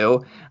able to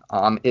do,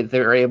 is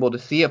they're able to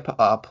see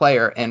a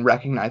player and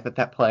recognize that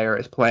that player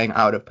is playing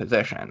out of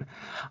position.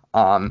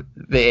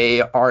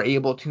 They are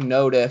able to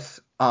notice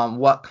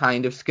what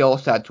kind of skill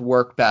sets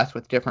work best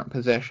with different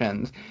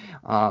positions.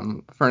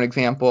 For an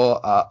example,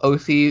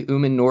 Osi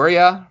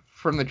Umenyiora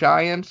from the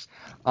Giants.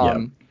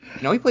 Yeah.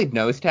 He played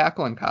nose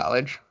tackle in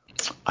college.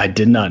 I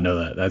did not know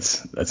that.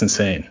 That's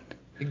insane.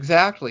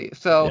 Exactly.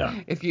 So Yeah.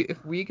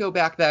 if we go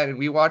back then and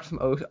we watch some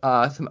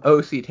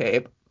OC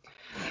tape,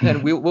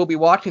 then we'll be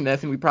watching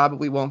this, and we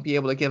probably won't be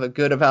able to give a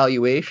good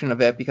evaluation of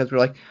it, because we're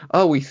like,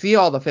 oh, we see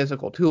all the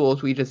physical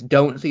tools, we just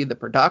don't see the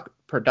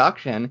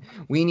production.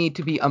 We need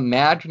to be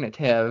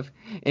imaginative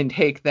and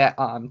take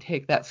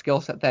that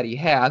skill set that he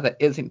has that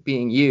isn't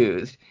being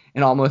used,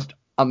 and almost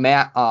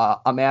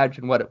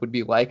imagine what it would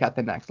be like at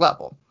the next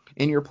level.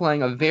 And you're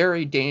playing a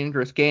very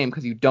dangerous game,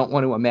 because you don't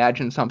want to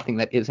imagine something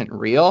that isn't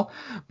real.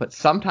 But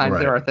sometimes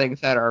there Right. are things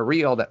that are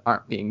real that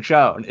aren't being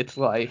shown. It's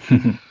like,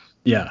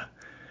 Yeah.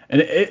 And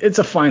it's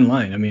a fine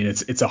line. I mean,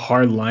 it's a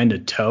hard line to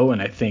toe,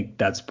 and I think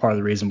that's part of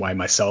the reason why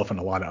myself and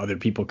a lot of other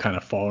people kind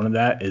of fall into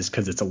that, is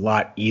because it's a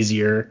lot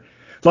easier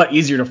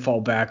to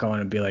fall back on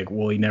and be like,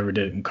 well, he never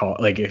did it in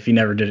college. Like, if he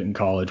never did it in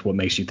college, what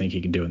makes you think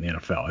he can do it in the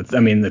NFL?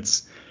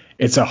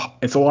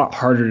 It's a lot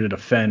harder to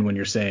defend when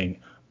you're saying,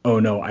 oh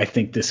no, I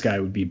think this guy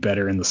would be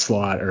better in the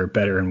slot or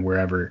better in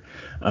wherever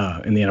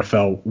in the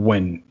NFL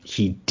when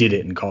he did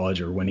it in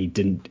college, or when he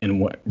didn't, and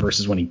what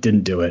versus when he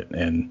didn't do it,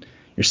 and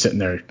you're sitting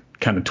there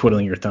kind of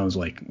twiddling your thumbs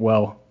like,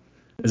 well,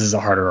 this is a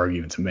harder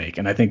argument to make.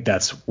 And I think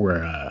that's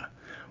where a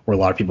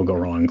lot of people go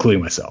wrong,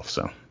 including myself.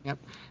 So yep.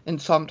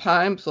 And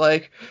sometimes,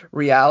 like,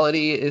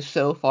 reality is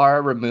so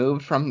far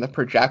removed from the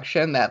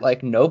projection that,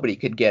 like, nobody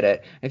could get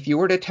it. If you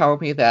were to tell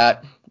me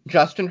that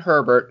Justin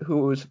Herbert,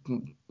 whose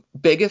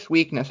biggest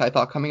weakness I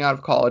thought coming out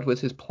of college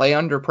was his play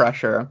under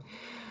pressure,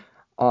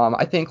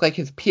 I think like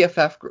his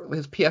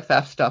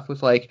PFF stuff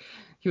was like,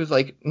 he was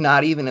like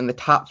not even in the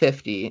top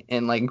 50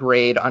 in like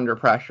grade under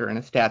pressure and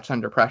his stats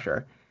under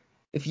pressure.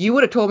 If you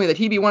would have told me that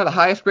he'd be one of the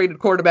highest graded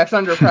quarterbacks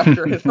under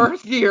pressure his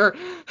first year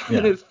in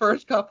yeah, his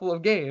first couple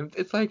of games,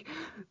 it's like,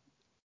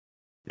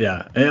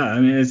 yeah. I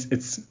mean, it's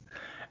that's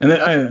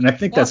what and I keeps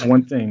think that's fun.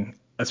 one thing.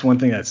 That's one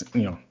thing that's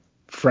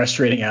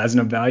frustrating as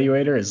an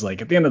evaluator, is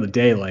like, at the end of the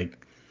day,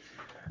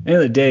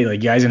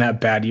 guys gonna have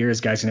bad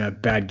years, guys gonna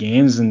have bad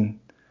games, and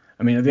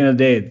I mean, at the end of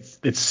the day,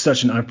 it's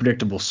such an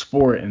unpredictable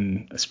sport,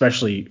 and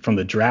especially from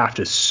the draft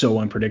is so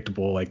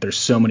unpredictable. Like, there's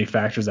so many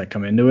factors that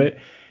come into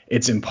it.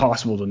 It's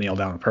impossible to nail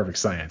down a perfect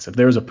science. If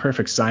there was a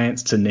perfect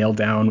science to nail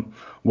down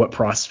what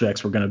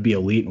prospects were going to be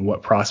elite and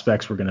what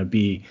prospects were going to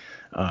be,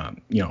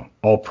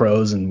 all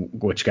pros, and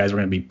which guys were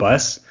going to be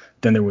busts,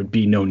 then there would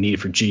be no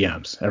need for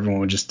GMs.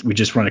 We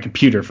just run a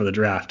computer for the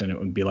draft, and it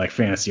would be like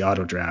fantasy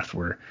auto draft,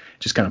 where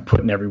just kind of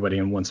putting everybody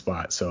in one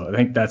spot. So I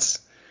think it's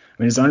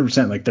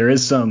 100%. Like,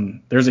 there's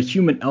a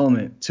human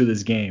element to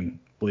this game,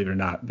 believe it or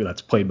not,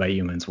 that's played by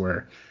humans,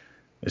 where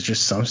it's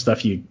just some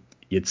stuff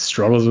it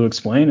struggles to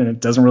explain, and it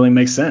doesn't really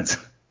make sense.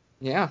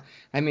 Yeah,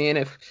 I mean,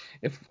 if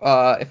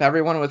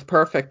everyone was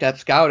perfect at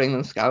scouting,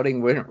 then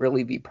scouting wouldn't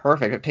really be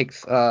perfect. It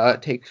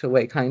takes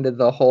away kind of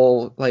the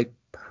whole like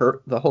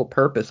the whole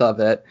purpose of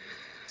it.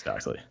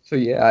 Exactly. So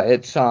yeah,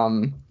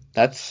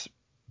 that's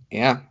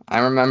yeah. I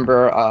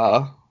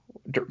remember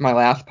my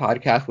last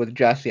podcast with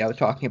Jesse. I was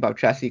talking about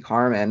Jesse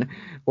Carman,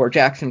 or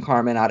Jackson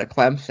Carman, out of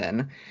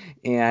Clemson,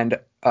 and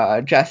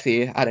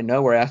Jesse out of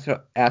nowhere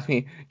asked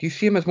me, "Do you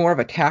see him as more of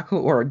a tackle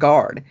or a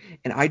guard?"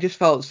 And I just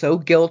felt so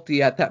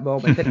guilty at that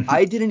moment that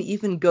I didn't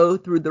even go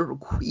through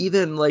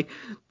even like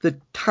the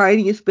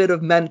tiniest bit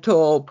of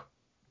mental,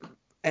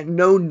 and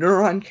no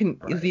neuron is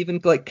Right.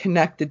 even like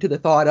connected to the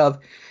thought of,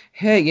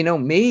 hey,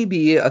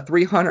 maybe a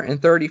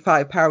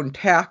 335-pound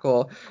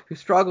tackle who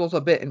struggles a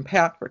bit in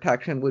pass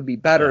protection would be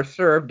better Yeah.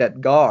 served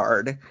at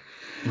guard.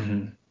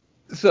 hmm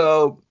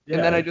So,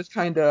 and then Yeah.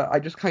 I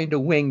just kind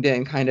of winged it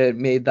and kind of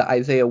made the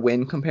Isaiah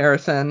Wynn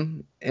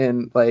comparison,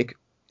 and like,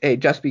 hey,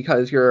 just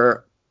because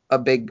you're a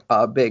big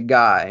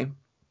guy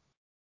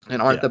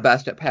and aren't Yeah. the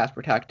best at pass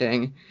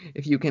protecting,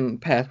 if you can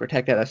pass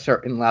protect at a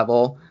certain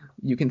level,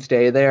 you can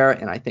stay there,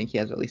 and I think he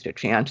has at least a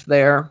chance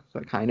there. So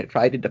I kind of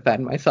tried to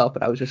defend myself,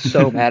 but I was just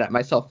so mad at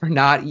myself for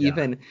not Yeah.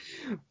 even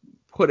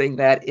putting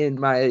that in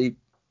my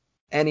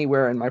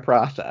anywhere in my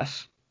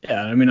process.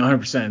 Yeah, I mean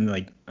 100%. And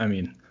like, I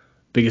mean,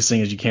 biggest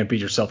thing is you can't beat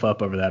yourself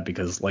up over that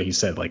because, like you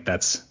said, like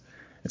it's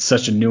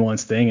such a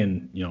nuanced thing,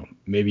 and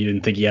maybe you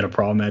didn't think you had a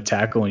problem at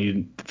tackle and you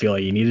didn't feel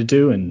like you needed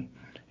to, and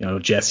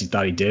Jesse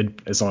thought he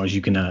did. As long as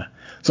you can,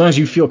 as long as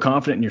you feel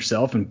confident in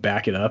yourself and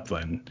back it up,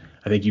 then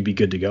I think you'd be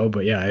good to go.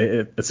 But yeah,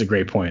 it's a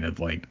great point of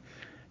like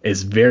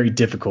it's very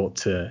difficult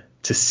to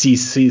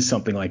see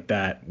something like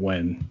that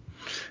when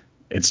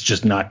it's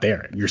just not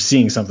there. You're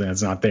seeing something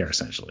that's not there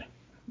essentially.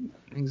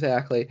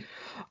 Exactly.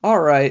 All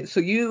right.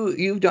 So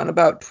you've done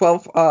about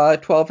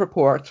 12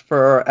 reports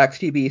for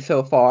XTB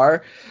so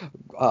far.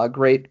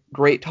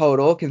 Great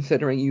total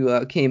considering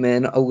you came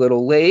in a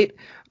little late.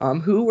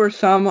 Who were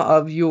some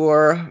of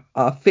your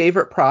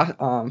favorite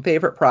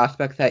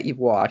prospects that you've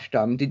watched?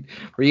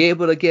 Were you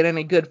able to get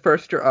any good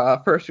first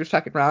or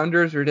second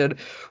rounders, or did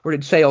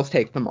sales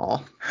take them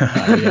all?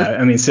 Yeah,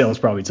 I mean, Sales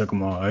probably took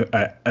them all.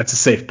 That's a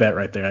safe bet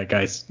right there.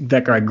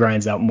 That guy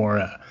grinds out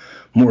more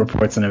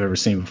reports than I've ever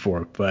seen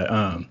before. But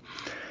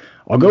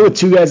I'll go with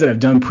two guys that I've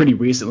done pretty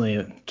recently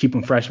and keep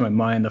them fresh in my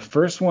mind. The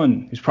first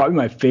one is probably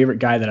my favorite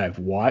guy that I've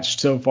watched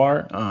so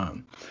far.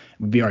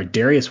 Would be our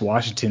Darius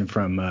Washington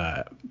from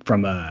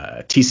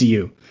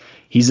TCU.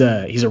 He's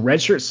a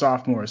redshirt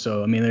sophomore,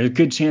 so I mean, there's a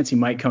good chance he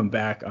might come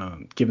back.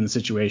 Given the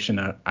situation,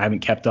 I haven't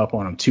kept up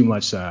on him too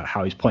much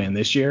how he's playing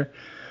this year.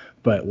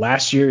 But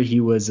last year he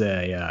was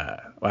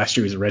a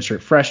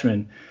redshirt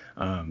freshman,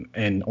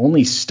 and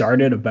only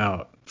started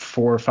about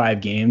 4 or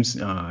 5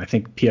 games. I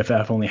think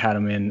PFF only had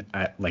him in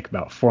at like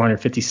about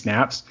 450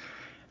 snaps,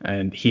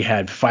 and he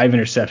had 5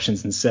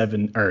 interceptions and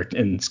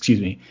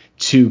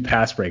 2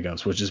 pass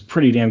breakups, which is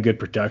pretty damn good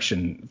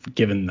production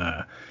given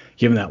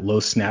that low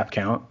snap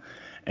count.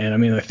 And I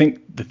mean, I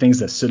think the things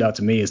that stood out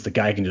to me is the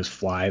guy can just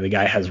fly. The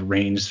guy has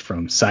range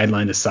from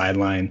sideline to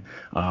sideline.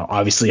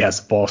 Obviously, has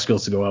the ball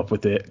skills to go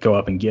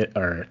up and get,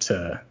 or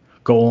to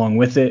go along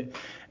with it.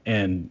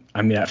 And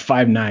I mean, at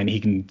 5'9", he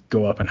can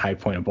go up and high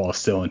point a ball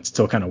still and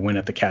still kind of win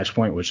at the catch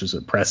point, which is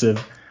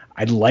impressive.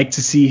 I'd like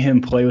to see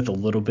him play with a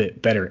little bit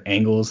better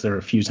angles. There were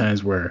a few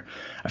times where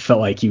I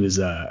felt like he was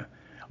a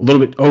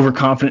little bit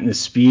overconfident in his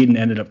speed and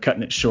ended up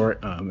cutting it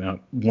short.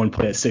 One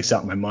play that sticks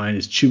out in my mind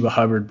is Chuba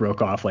Hubbard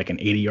broke off like an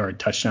 80-yard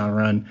touchdown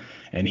run,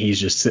 and he's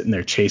just sitting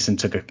there chasing,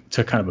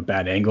 took kind of a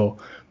bad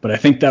angle. But I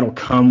think that'll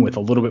come with a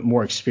little bit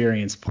more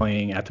experience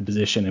playing at the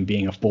position and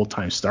being a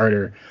full-time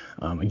starter.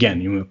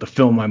 Again, the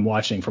film I'm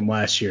watching from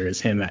last year is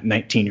him at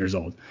 19 years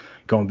old.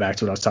 Going back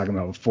to what I was talking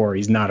about before,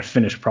 he's not a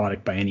finished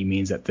product by any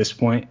means at this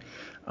point.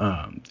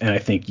 And I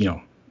think,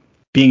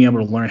 being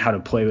able to learn how to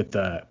play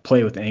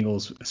with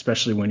angles,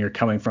 especially when you're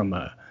coming from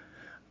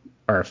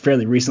or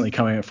fairly recently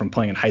coming from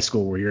playing in high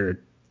school, where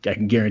I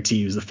can guarantee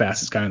he was the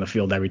fastest guy on the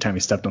field every time he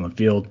stepped on the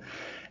field,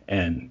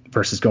 and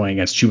versus going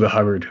against Chuba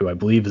Hubbard, who I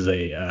believe is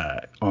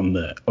on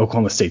the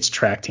Oklahoma State's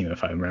track team,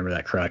 if I remember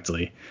that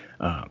correctly.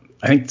 I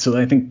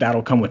think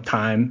that'll come with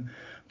time.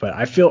 But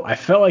I felt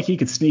like he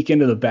could sneak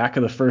into the back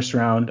of the first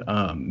round,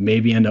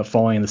 maybe end up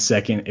falling in the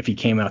second if he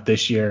came out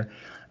this year.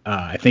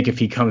 I think if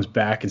he comes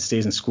back and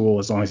stays in school,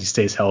 as long as he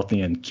stays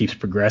healthy and keeps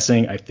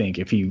progressing, I think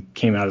if he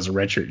came out as a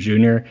redshirt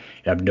junior,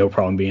 he'd have no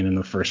problem being in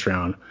the first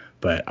round.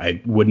 But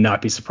I would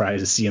not be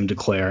surprised to see him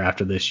declare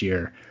after this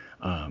year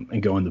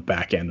and go in the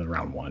back end of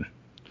round one.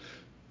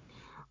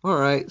 All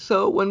right.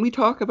 So when we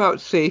talk about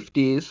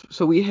safeties,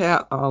 so we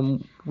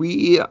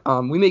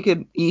make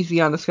it easy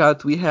on the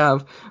scouts. We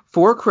have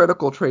 4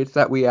 critical traits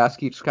that we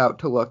ask each scout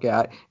to look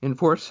at, and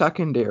 4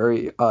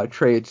 secondary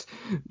traits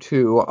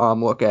to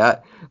look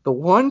at. The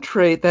one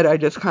trait that I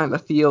just kind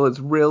of feel is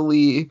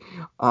really,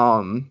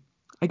 I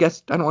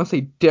guess I don't want to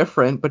say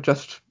different, but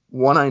just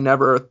one I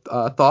never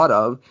thought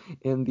of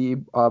in the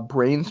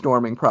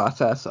brainstorming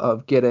process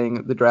of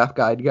getting the draft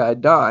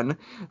guide done.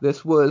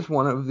 This was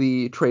one of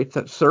the traits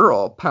that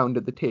Searle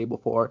pounded the table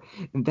for,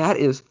 and that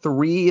is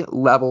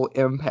 3-level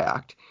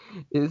impact.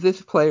 Is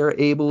this player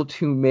able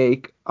to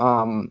make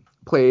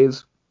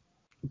plays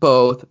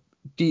both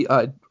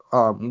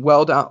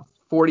well down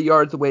 40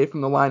 yards away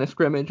from the line of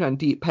scrimmage on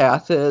deep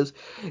passes,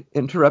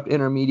 interrupt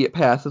intermediate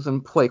passes,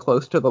 and play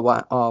close to the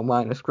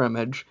line of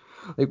scrimmage?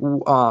 Like,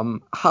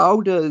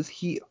 how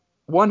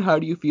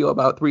do you feel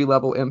about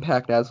 3-level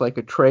impact as like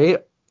a trait?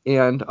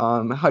 And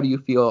how do you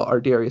feel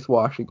our Darius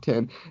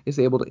Washington is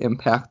able to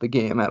impact the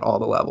game at all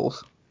the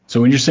levels?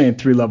 So when you're saying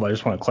 3-level, I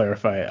just want to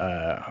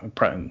clarify.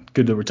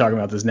 Good that we're talking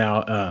about this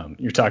now.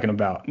 You're talking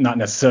about not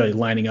necessarily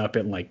lining up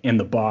in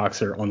the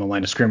box or on the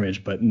line of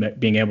scrimmage, but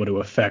being able to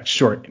affect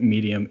short,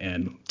 medium,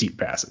 and deep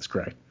passes.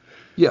 Correct?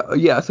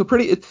 Yeah. So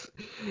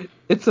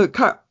it's a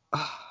kind.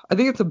 I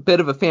think it's a bit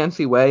of a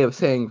fancy way of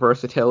saying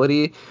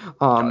versatility.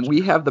 Gotcha.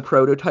 We have the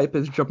prototype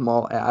as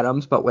Jamal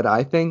Adams, but when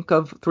I think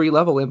of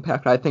three-level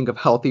impact, I think of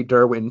healthy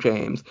Derwin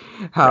James.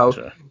 How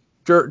Gotcha.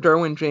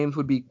 Derwin James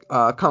would be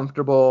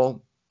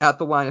comfortable at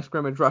the line of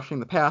scrimmage rushing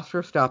the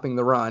passer, stopping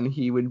the run.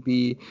 He would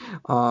be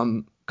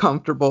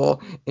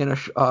comfortable in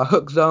a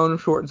hook zone,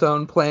 short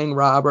zone, playing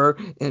robber,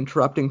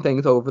 interrupting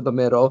things over the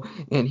middle,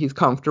 and he's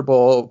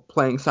comfortable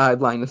playing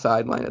sideline to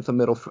sideline as a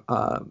middle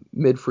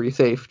free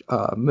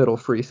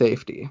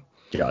safety.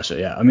 Gotcha.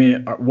 Yeah. I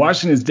mean,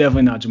 Washington is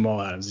definitely not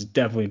Jamal Adams. He's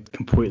definitely a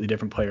completely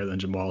different player than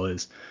Jamal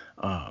is.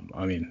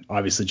 I mean,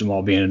 obviously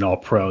Jamal being an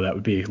All-Pro, that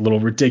would be a little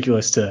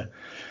ridiculous to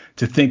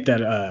think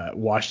that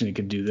Washington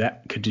could do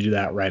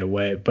that right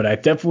away. But I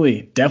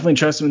definitely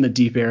trust him in the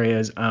deep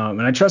areas,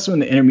 and I trust him in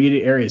the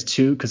intermediate areas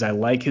too, because I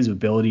like his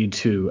ability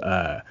to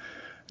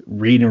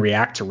read and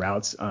react to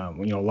routes. A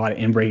lot of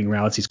in-breaking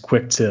routes. He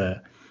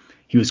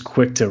was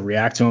quick to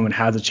react to him and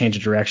has a change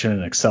of direction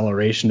and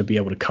acceleration to be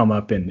able to come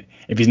up, and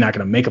if he's not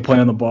going to make a play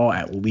on the ball,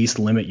 at least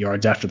limit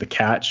yards after the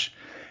catch.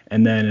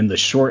 And then in the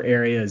short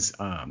areas,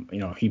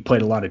 he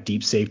played a lot of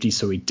deep safety,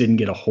 so he didn't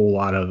get a whole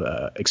lot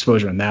of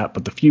exposure in that.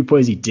 But the few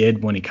plays he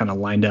did when he kind of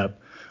lined up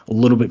a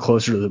little bit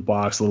closer to the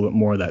box, a little bit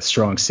more of that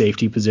strong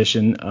safety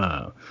position,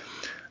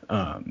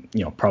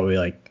 probably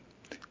like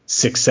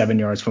 6-7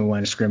 yards from the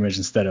line of scrimmage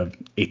instead of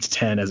 8 to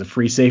 10 as a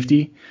free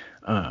safety.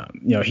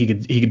 He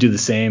could do the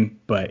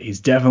same, but he's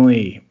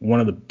definitely one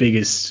of the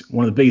biggest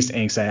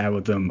angst I have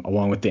with him,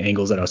 along with the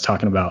angles that I was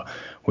talking about,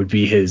 would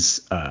be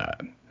his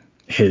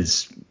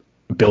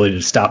ability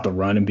to stop the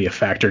run and be a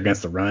factor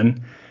against the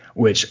run,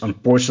 which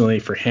unfortunately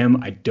for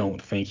him, I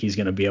don't think he's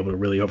going to be able to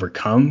really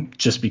overcome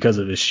just because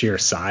of his sheer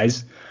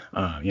size.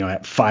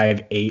 At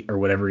 5'8" or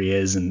whatever he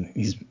is, and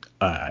he's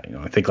I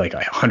think like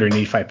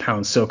 185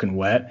 pounds soaking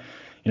wet.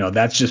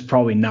 That's just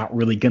probably not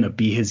really going to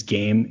be his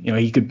game.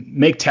 He could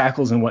make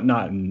tackles and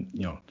whatnot and,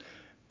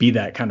 be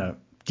that kind of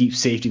deep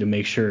safety to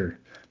make sure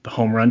the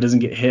home run doesn't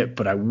get hit,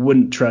 but I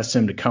wouldn't trust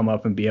him to come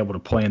up and be able to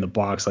play in the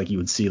box like you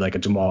would see like a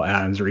Jamal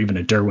Adams or even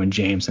a Derwin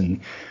James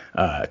and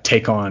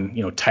take on,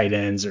 tight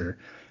ends or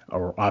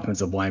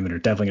offensive linemen are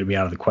definitely going to be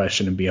out of the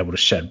question and be able to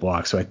shed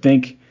blocks. So I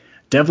think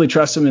definitely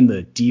trust him in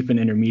the deep and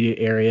intermediate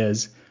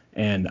areas.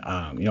 And,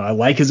 I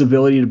like his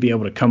ability to be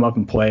able to come up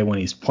and play when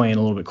he's playing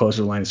a little bit closer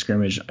to the line of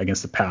scrimmage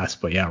against the pass.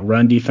 But, yeah,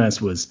 run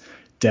defense was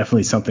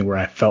definitely something where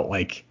I felt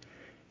like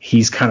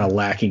he's kind of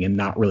lacking and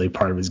not really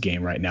part of his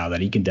game right now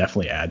that he can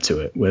definitely add to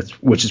it,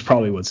 which is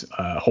probably what's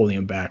holding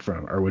him back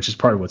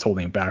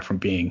from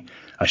being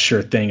a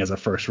sure thing as a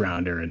first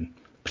rounder and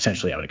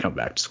potentially having to come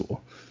back to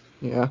school.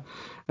 Yeah.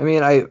 I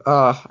mean,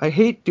 I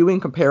hate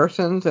doing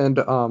comparisons, and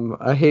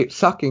I hate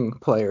sucking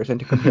players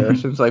into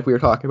comparisons like we were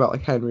talking about,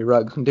 like Henry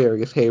Ruggs and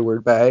Darius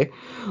Hayward-Bay.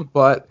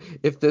 But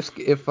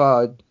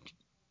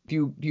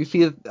do you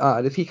see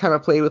does he kind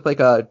of play with like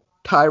a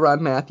Tyrann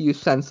Mathieu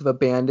sense of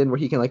abandon where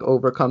he can like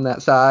overcome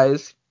that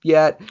size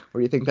yet, or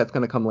do you think that's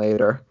going to come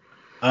later?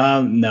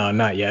 No,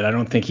 not yet. I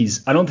don't think he's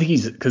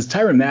because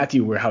Tyrann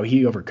Mathieu, how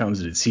he overcomes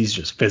it is he's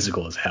just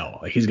physical as hell.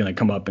 Like he's going to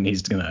come up and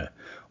he's going to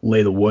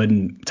lay the wood.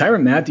 And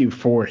Tyrann Mathieu,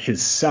 for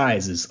his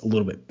size, is a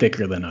little bit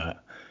thicker than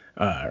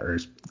or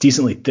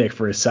decently thick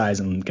for his size,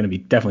 and going to be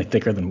definitely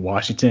thicker than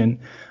Washington.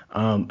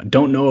 I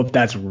don't know if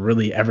that's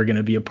really ever going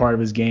to be a part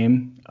of his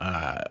game,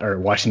 or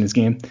Washington's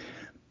game,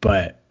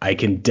 but I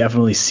can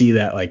definitely see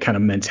that like kind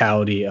of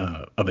mentality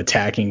of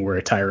attacking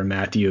where Tyrann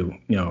Mathieu,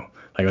 like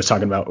I was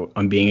talking about,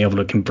 on being able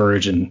to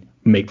converge and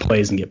make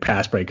plays and get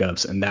pass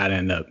breakups and that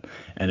end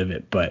of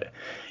it. But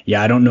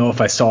yeah, I don't know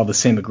if I saw the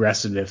same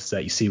aggressiveness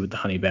that you see with the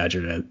Honey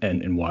Badger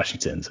in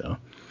Washington. So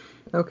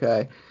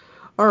okay,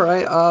 all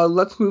right.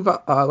 Let's move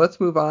on. Let's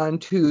move on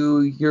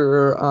to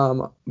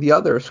your the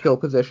other skill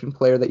position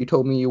player that you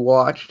told me you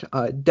watched,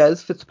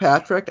 Dez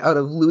Fitzpatrick out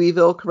of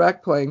Louisville,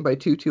 correct? Playing by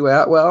Tutu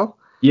Atwell.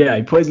 Yeah,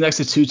 he plays next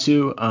to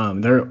Tutu.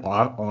 They're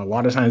a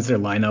lot of times they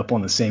line up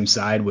on the same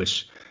side,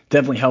 which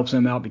definitely helps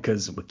him out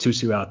because with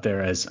Tutu out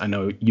there, as I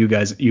know you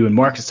and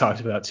Marcus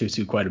talked about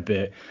Tutu quite a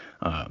bit.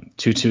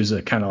 Tutu's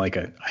a kind of like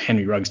a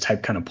Henry Ruggs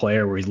type kind of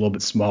player where he's a little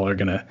bit smaller,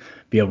 going to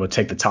be able to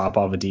take the top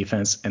off a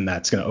defense, and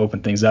that's going to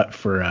open things up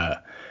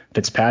for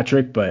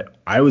Fitzpatrick. But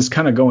I was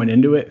kind of going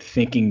into it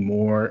thinking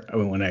more,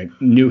 when I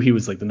knew he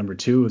was like the number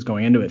 2, was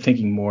going into it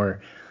thinking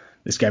more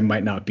this guy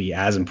might not be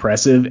as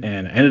impressive,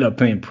 and I ended up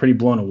being pretty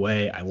blown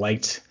away. I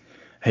liked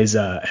his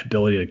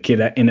ability to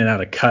get in and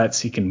out of cuts.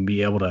 He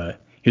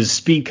was a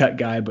speed cut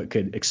guy, but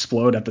could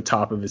explode at the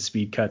top of his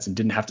speed cuts and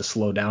didn't have to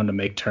slow down to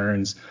make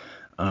turns.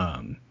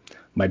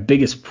 My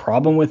biggest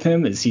problem with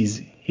him is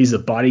he's a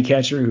body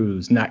catcher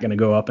who's not going to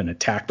go up and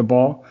attack the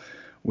ball,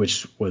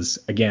 which was,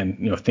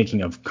 again,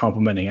 thinking of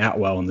complimenting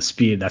Atwell and the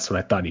speed. That's what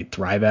I thought he'd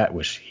thrive at,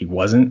 which he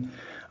wasn't.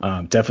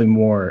 Definitely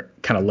more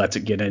kind of lets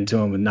it get into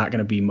him and not going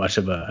to be much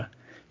of a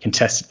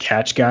contested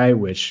catch guy,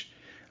 which,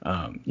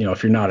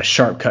 if you're not a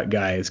sharp cut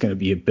guy, it's going to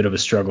be a bit of a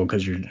struggle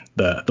because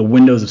the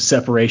windows of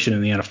separation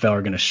in the NFL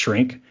are going to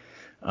shrink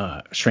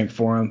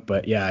for him.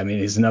 But yeah, I mean,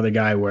 he's another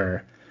guy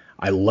where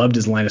I loved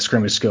his line of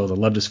scrimmage skills. I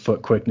loved his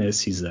foot quickness.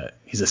 He's a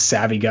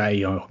savvy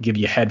guy. Give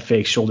you head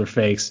fakes, shoulder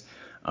fakes.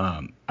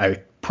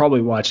 I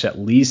probably watched at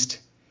least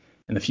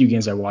in the few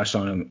games I watched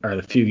on him,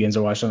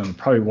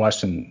 probably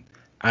watched him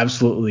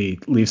absolutely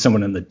leave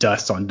someone in the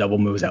dust on double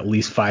moves at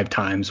least 5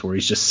 times, where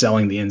he's just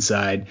selling the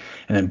inside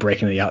and then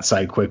breaking to the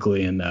outside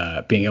quickly and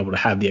being able to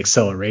have the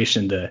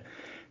acceleration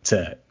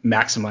to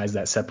maximize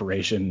that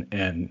separation.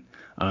 And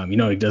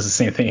he does the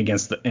same thing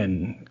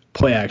in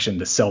play action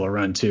to sell a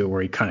run too,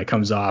 where he kind of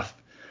comes off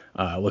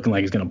looking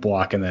like he's going to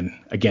block, and then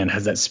again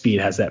has that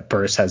speed, has that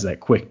burst, has that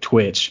quick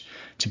twitch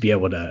to be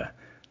able to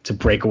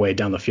break away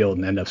down the field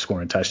and end up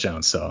scoring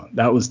touchdowns. So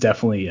that was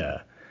definitely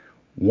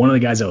one of the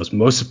guys I was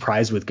most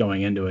surprised with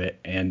going into it.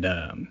 And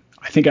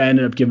I think I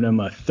ended up giving him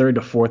a 3rd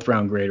to 4th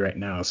round grade right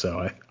now.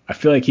 So I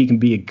feel like he can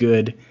be a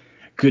good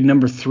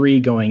number 3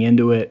 going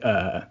into it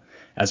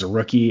as a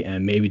rookie,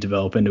 and maybe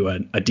develop into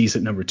a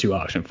decent number 2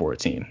 option for a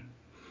team.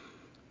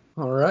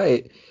 All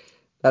right.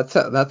 That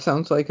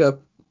sounds like a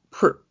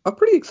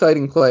pretty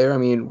exciting player. I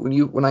mean,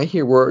 when I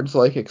hear words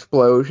like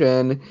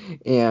explosion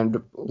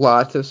and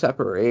lots of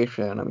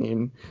separation, I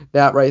mean,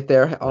 that right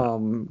there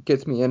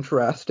gets me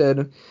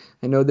interested.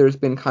 I know there's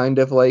been kind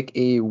of like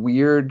a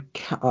weird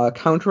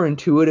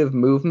counterintuitive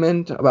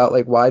movement about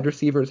like wide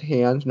receivers'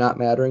 hands not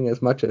mattering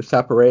as much as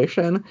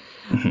separation.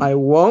 I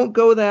won't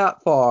go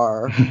that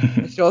far.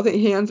 I still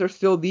think hands are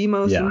still the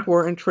most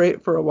important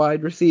trait for a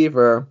wide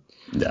receiver.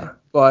 Yeah.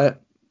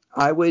 But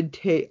I would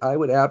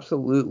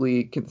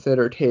absolutely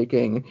consider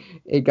taking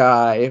a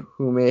guy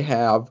who may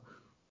have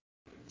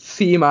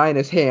C-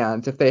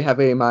 hands if they have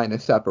A-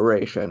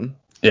 separation.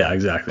 Yeah,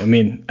 exactly. I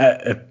mean,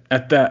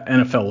 at that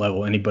NFL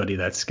level, anybody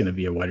that's going to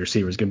be a wide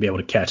receiver is going to be able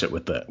to catch it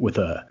with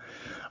a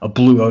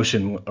blue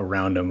ocean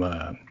around him.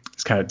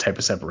 It's kind of type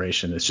of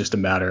separation. It's just a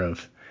matter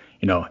of,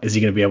 is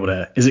he going to be able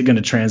to? Is it going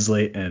to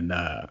translate? And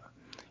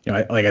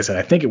like I said,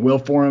 I think it will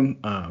for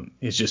him.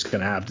 He's just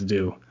going to have to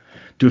do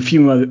a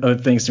few other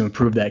things to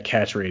improve that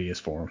catch radius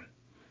for him.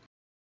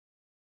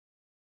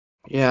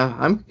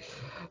 Yeah,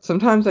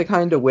 sometimes I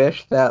kind of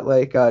wish that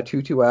like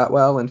Tutu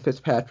Atwell and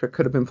Fitzpatrick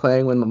could have been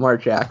playing when Lamar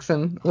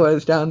Jackson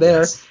was down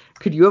there. Yes.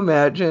 Could you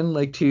imagine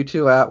like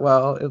Tutu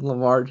Atwell and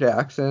Lamar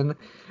Jackson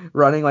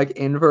running like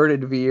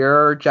inverted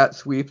veer or jet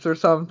sweeps or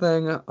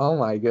something? Oh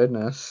my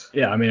goodness.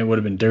 Yeah, I mean, it would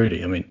have been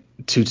dirty. I mean,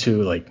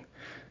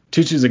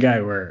 Tutu's a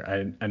guy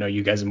where I know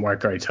you guys and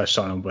Mark already touched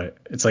on him, but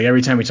it's like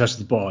every time he touches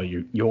the ball,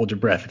 you hold your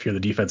breath if you're the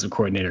defensive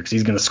coordinator, because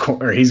he's gonna score,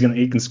 or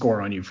he can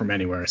score on you from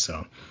anywhere.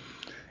 So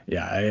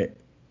yeah,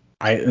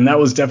 and that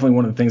was definitely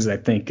one of the things that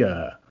I think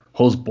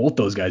holds both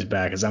those guys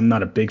back, is I'm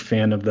not a big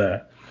fan of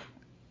the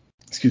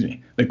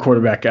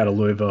quarterback out of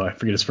Louisville. I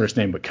forget his first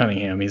name, but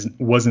Cunningham.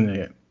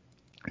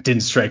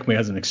 Didn't strike me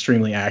as an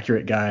extremely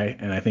accurate guy,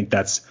 and I think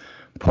that's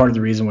part of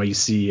the reason why you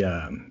see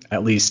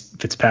at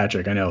least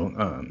Fitzpatrick. I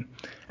know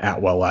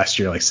Atwell last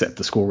year set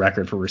the school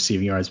record for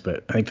receiving yards,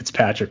 but I think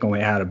Fitzpatrick only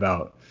had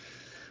about,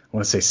 I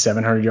want to say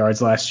 700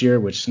 yards last year,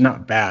 which is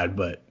not bad,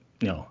 but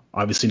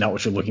obviously not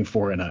what you're looking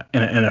for in an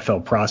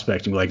NFL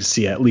prospect. You would like to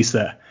see at least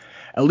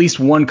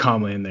one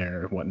comma in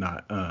there or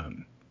whatnot.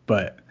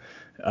 But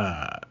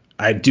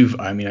I do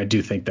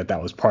think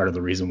that was part of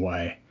the reason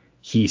why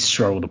he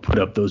struggled to put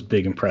up those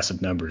big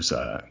impressive numbers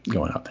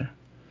going out there.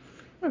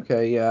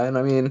 Okay, yeah, and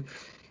I mean,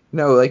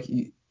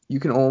 you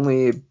can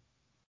only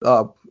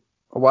a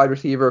wide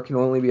receiver can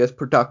only be as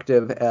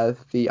productive as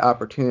the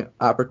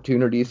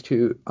opportunities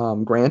to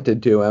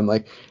granted to him.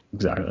 Like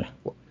Exactly.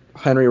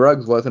 Henry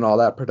Ruggs wasn't all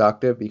that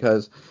productive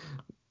because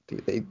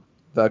the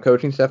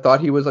coaching staff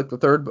thought he was like the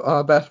third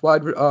best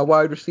wide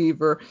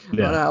receiver on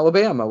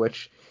Alabama,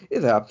 which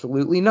is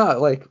absolutely not.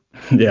 Like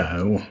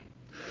yeah.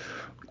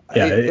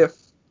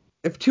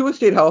 If Tua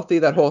stayed healthy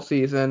that whole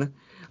season,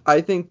 I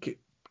think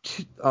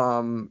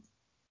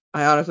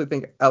I honestly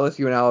think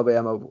LSU and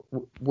Alabama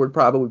would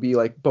probably be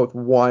like both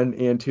 1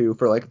 and 2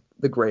 for like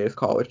the greatest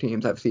college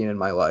teams I've seen in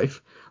my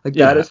life. Like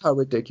that is how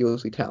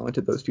ridiculously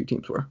talented those two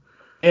teams were.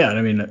 Yeah, and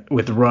I mean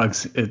with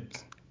Ruggs,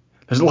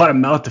 there's a lot of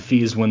mouth to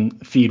feed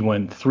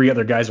when 3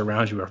 other guys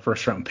around you are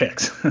first round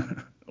picks.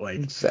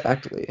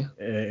 Exactly.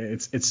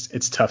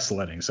 It's tough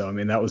sledding. So I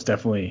mean that was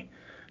definitely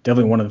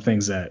one of the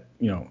things that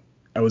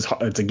it's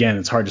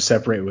hard to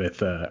separate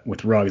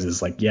with Ruggs.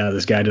 Is like, yeah,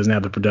 this guy doesn't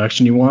have the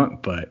production you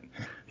want, but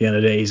at the end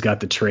of the day, he's got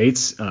the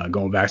traits.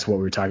 Going back to what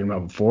we were talking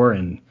about before,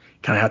 and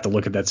kind of have to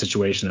look at that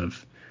situation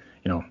of,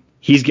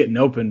 he's getting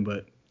open,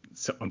 but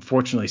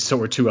unfortunately,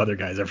 so are 2 other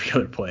guys every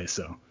other play.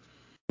 So.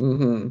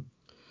 Mm-hmm.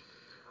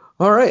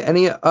 All right.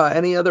 Any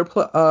other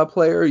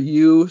player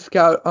you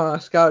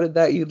scouted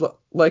that you'd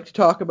like to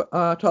talk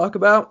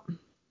about?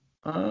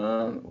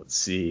 Let's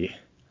see.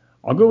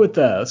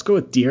 Let's go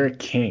with D'Eriq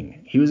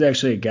King. He was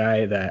actually a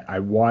guy that I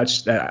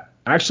watched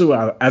as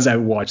I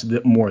watched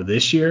more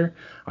this year,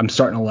 I'm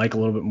starting to like a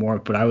little bit more,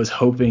 but I was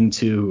hoping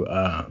to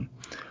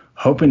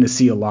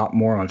see a lot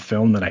more on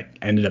film than I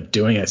ended up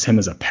doing as him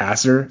as a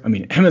passer. I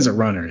mean, him as a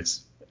runner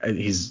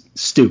he's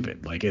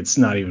stupid. Like, it's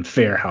not even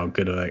fair how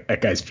good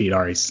that guy's feet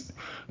are. He's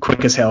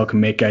quick as hell, can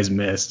make guys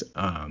miss.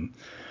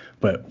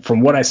 But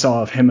from what I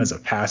saw of him as a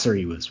passer,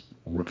 he was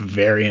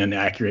very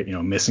inaccurate,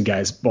 missing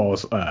guys'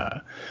 balls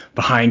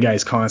behind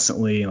guys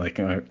constantly. Like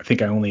I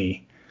think I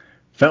only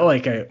felt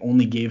like I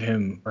only gave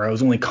him, or I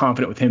was only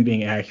confident with him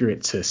being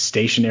accurate to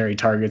stationary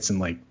targets in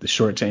like the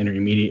short to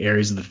intermediate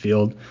areas of the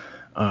field.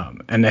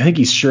 And I think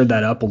he's shored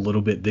that up a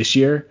little bit this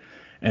year.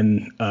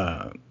 And,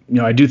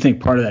 I do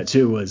think part of that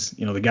too was,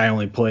 the guy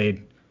only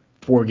played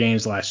 4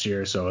 games last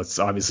year. So it's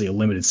obviously a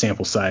limited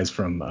sample size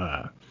from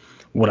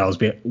what I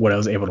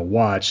was able to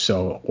watch.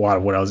 So a lot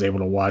of what I was able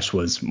to watch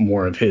was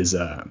more of his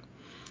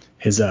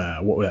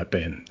what would that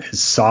been?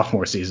 His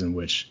sophomore season,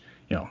 which,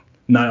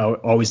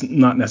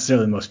 not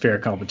necessarily the most fair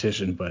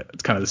competition, but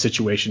it's kind of the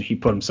situation he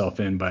put himself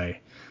in by,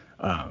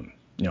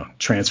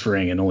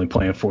 transferring and only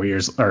playing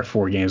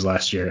 4 games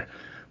last year.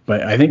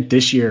 But I think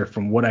this year,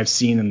 from what I've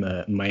seen in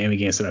the Miami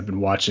games that I've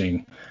been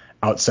watching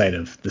outside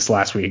of this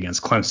last week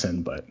against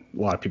Clemson, but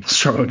a lot of people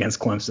struggle against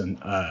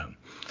Clemson,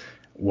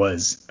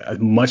 was a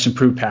much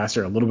improved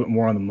passer, a little bit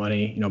more on the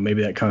money.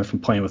 Maybe that comes from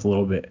playing with a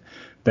little bit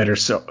better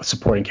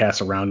supporting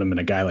cast around him and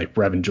a guy like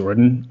Brevin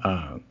Jordan.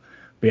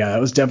 But yeah,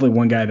 that was definitely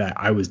one guy that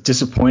I was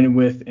disappointed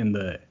with in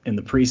the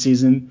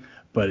preseason,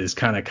 but is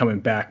kind of coming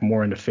back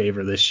more into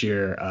favor this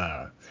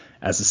year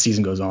as the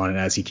season goes on and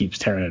as he keeps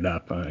tearing it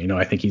up.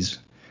 I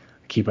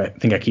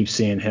think I keep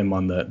seeing him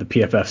on the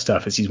PFF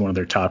stuff as he's one of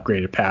their top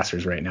graded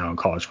passers right now in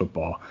college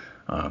football.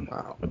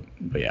 Wow.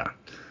 But yeah,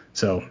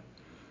 so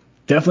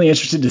definitely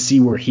interested to see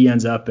where he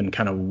ends up and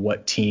kind of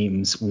what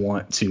teams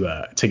want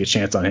to take a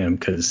chance on him,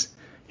 because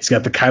he's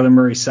got the Kyler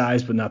Murray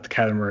size, but not the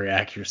Kyler Murray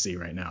accuracy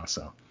right now.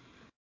 So.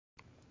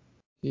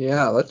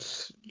 Yeah,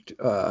 let's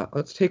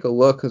take a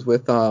look, because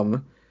with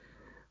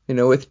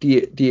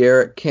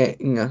De'Aaron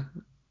King,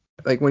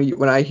 like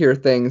when I hear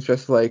things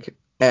just like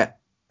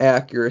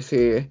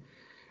accuracy,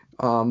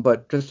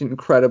 but just an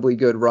incredibly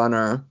good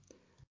runner,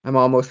 I'm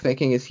almost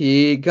thinking, is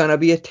he gonna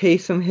be a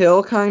Taysom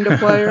Hill kind of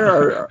player,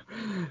 or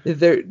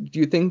do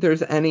you think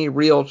there's any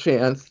real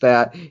chance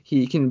that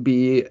he can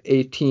be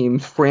a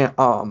team's what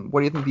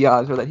do you think the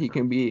odds are that he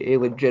can be a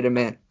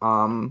legitimate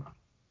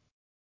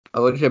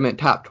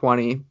top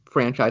 20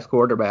 franchise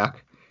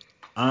quarterback?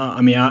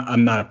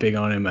 I'm not big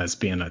on him as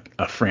being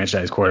a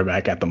franchise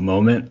quarterback at the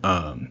moment.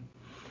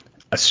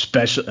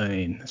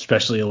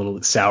 Especially a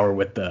little sour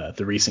with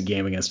the recent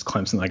game against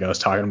Clemson, like I was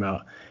talking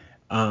about.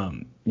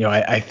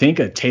 I think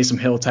a Taysom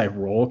Hill type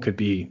role could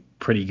be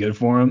pretty good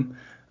for him.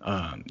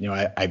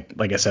 I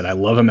like I said, I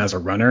love him as a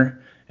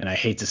runner, and I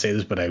hate to say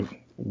this, but I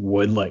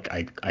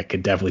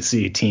could definitely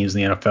see teams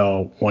in the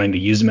NFL wanting to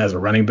use him as a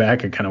running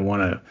back. I kind of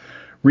want to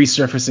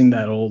resurfacing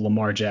that old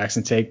Lamar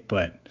Jackson take,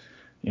 but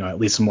at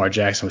least Lamar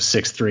Jackson was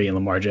 6'3", and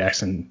Lamar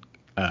Jackson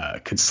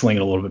could sling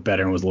it a little bit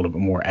better and was a little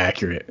bit more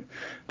accurate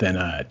than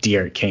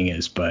De'Aaron King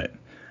is. But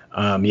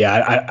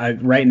I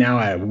right now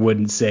I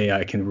wouldn't say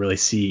I can really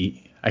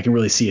see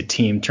a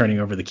team turning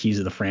over the keys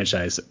of the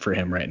franchise for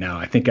him right now.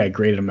 I think I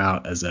graded him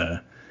out as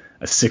a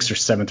 6th or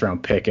 7th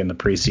round pick in the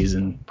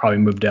preseason, probably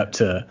moved up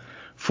to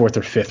 4th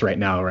or 5th right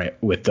now,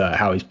 right, with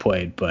how he's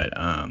played. But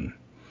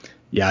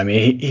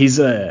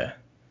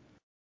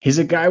he's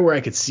a guy where I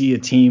could see a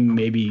team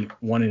maybe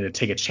wanting to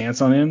take a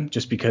chance on him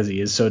just because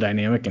he is so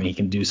dynamic and he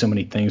can do so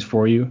many things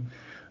for you.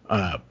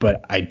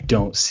 But I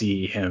don't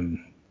see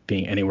him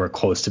being anywhere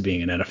close to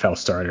being an NFL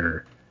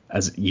starter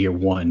as year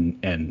one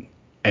and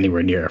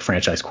anywhere near a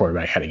franchise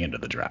quarterback heading into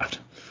the draft.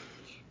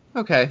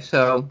 Okay,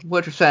 so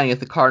what you're saying is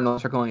the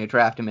Cardinals are going to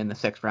draft him in the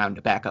 6th round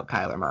to back up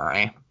Kyler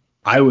Murray.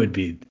 I would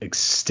be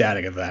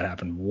ecstatic if that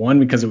happened. One,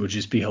 because it would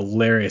just be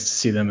hilarious to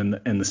see them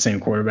in the same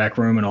quarterback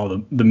room and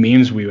all the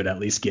memes we would at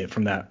least get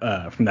from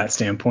that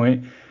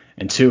standpoint.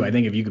 And two, I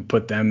think if you could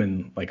put them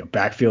in like a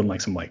backfield,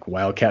 like some like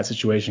wildcat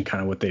situation,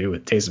 kind of what they do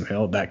with Taysom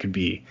Hill, that could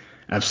be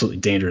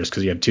absolutely dangerous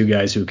because you have 2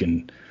 guys who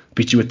can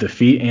beat you with the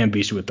feet and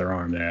beat you with their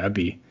arm.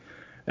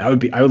 I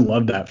would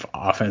love that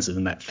offense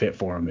and that fit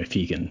for him if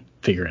he can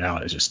figure it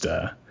out. It's just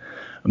a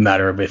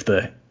matter of if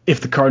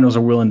the Cardinals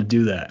are willing to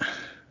do that.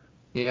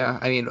 Yeah,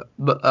 I mean,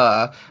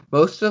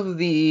 most of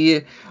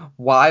the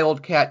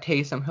Wildcat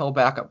Taysom Hill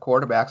backup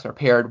quarterbacks are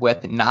paired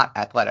with not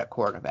athletic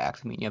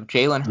quarterbacks. I mean, you have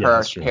Jalen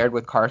Hurts paired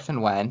with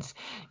Carson Wentz.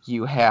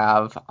 You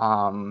have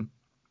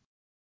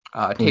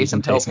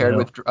Taysom Hill paired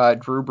with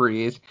Drew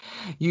Brees.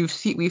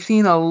 We've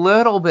seen a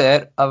little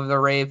bit of the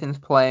Ravens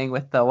playing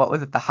with the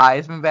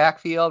Heisman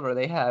backfield, where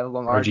they have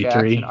Lamar RG3.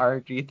 Jackson,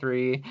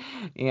 RG3,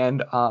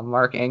 and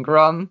Mark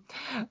Ingram.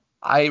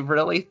 I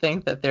really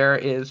think that there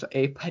is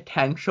a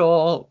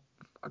potential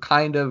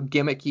kind of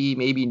gimmicky,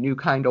 maybe new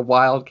kind of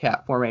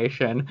wildcat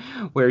formation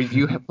where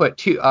you put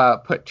two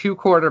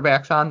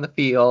quarterbacks on the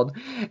field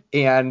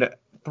and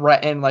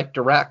threaten like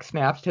direct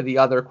snaps to the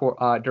other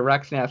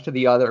quarterback,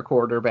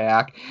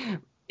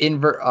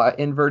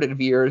 inverted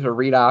veers or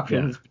read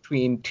options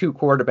between 2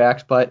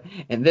 quarterbacks. But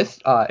in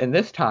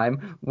this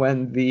time,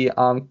 when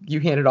you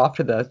hand it off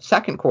to the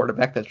second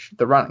quarterback, that's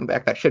the running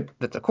back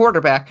that's a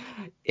quarterback,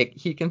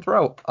 he can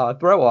throw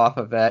off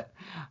of it.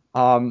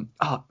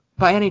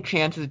 By any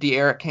chance, is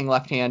De'Aaron King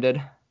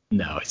left-handed?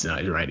 No, he's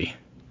not. He's righty.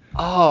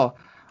 Oh,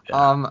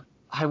 yeah.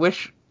 I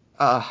wish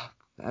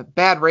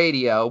bad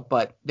radio,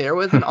 but there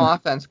was an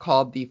offense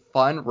called the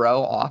Fun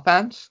Row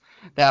offense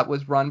that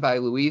was run by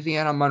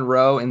Louisiana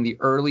Monroe in the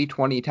early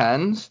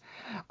 2010s.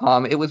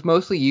 It was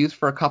mostly used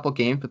for a couple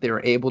games, but they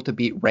were able to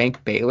beat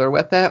ranked Baylor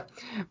with it.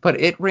 But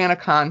it ran a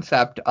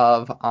concept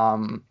of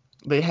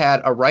they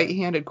had a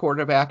right-handed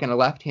quarterback and a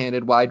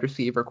left-handed wide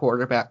receiver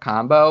quarterback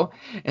combo,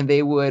 and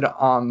they would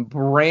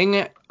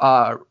bring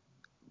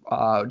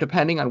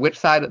depending on which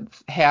side of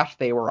the hash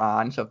they were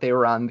on. So if they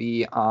were on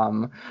the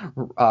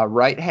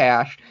right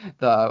hash,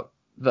 the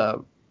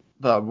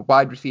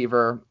wide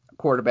receiver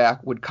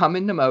quarterback would come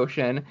into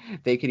motion.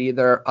 They could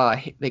either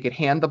they could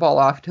hand the ball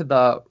off to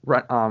the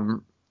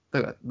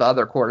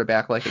other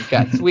quarterback like a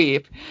jet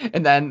sweep,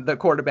 and then the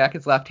quarterback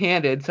is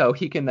left-handed, so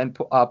he can then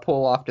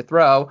pull off to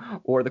throw,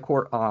 or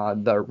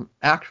the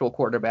actual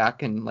quarterback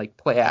can like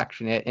play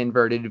action it,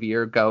 inverted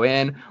veer, go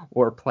in,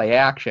 or play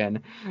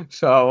action.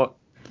 So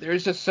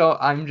there's just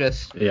I'm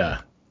just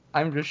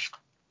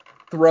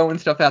throwing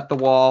stuff at the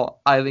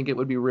wall. I think it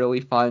would be really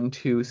fun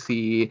to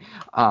see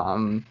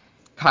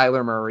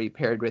Kyler Murray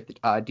paired with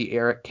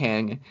De'Aaron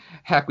King.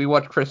 Heck, we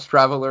watched Chris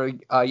Streveler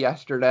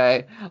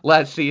yesterday.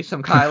 Let's see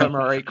some Kyler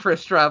Murray,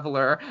 Chris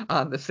Streveler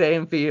on the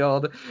same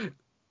field.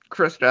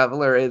 Chris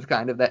Streveler is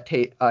kind of that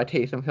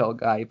Taysom Hill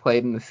guy. He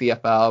played in the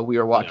CFL. We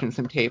were watching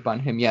some tape on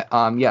him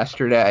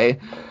yesterday.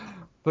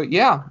 But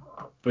yeah.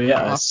 But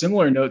yeah, a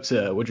similar note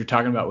to what you're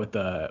talking about with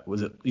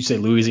was it you say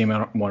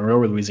Louisiana Monroe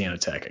or Louisiana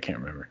Tech? I can't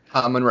remember.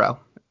 Monroe.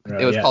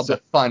 It was called the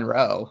Fun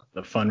Row.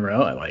 The Fun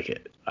Row, I like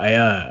it.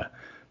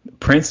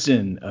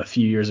 Princeton a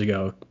few years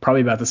ago,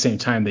 probably about the same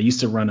time, they used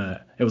to run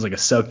it was like a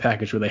sub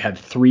package where they had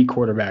 3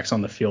 quarterbacks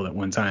on the field at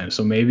one time.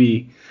 So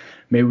maybe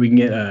we can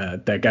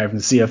get that guy from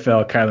the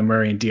CFL, Kyler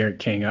Murray, and De'Aaron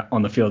King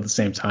on the field at the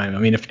same time. I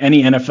mean, if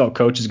any NFL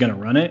coach is going to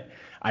run it,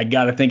 I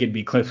got to think it'd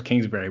be Cliff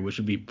Kingsbury, which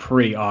would be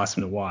pretty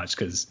awesome to watch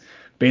because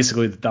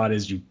basically the thought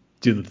is you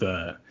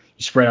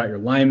spread out your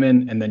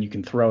linemen and then you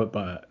can throw it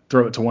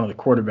to one of the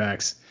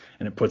quarterbacks,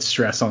 and it puts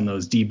stress on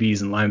those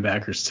DBs and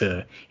linebackers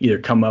to either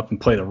come up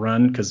and play the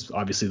run because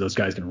obviously those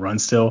guys can run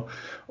still,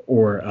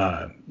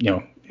 or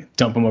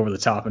dump them over the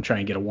top and try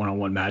and get a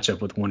one-on-one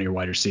matchup with one of your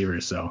wide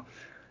receivers. So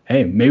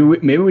hey,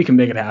 maybe we can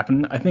make it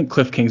happen. I think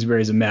Cliff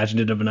Kingsbury is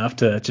imaginative enough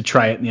to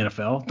try it in the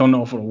NFL. Don't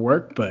know if it'll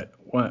work, but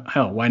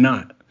why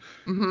not?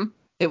 Mm-hmm.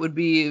 It would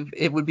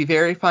be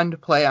very fun to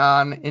play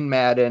on in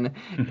Madden.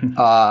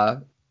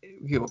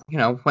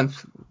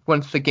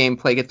 Once the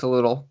gameplay gets a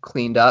little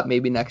cleaned up,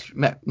 maybe next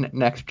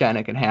gen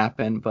it can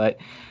happen. But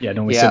yeah,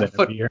 don't we say that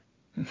every year?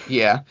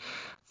 Yeah,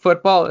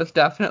 football is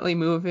definitely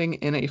moving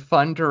in a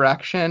fun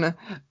direction.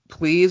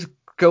 Please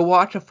go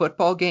watch a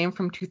football game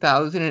from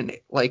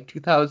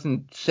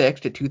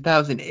 2006 to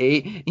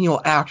 2008, and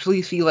you'll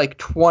actually see like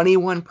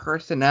 21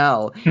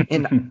 personnel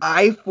in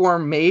I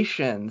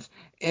formations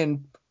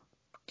and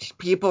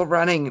people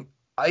running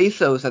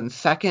ISOs on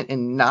 2nd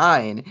and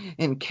 9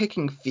 and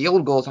kicking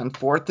field goals on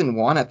 4th and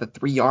 1 at the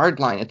 3-yard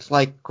line. It's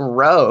like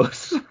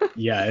gross.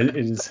 Yeah, it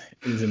is.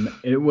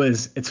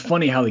 It's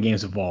funny how the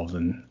game's evolved,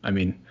 and I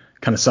mean,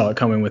 kind of saw it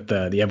coming with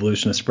the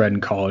evolution of spread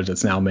in college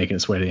that's now making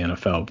its way to the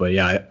NFL. But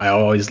yeah, I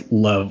always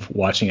love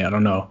watching it. I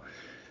don't know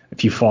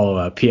if you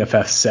follow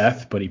PFF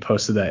Seth, but he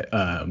posted that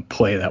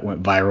play that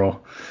went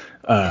viral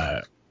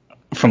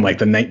from like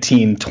the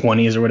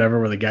 1920s or whatever,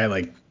 where the guy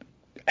like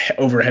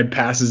overhead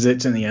passes it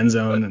to the end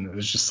zone, and it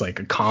was just like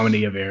a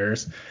comedy of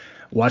errors.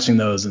 Watching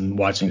those and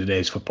watching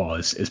today's football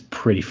is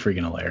pretty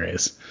freaking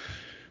hilarious.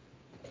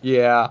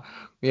 Yeah.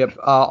 Yep.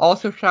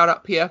 Also shout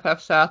out PFF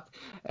Seth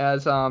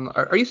as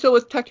are you still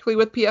technically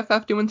with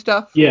PFF doing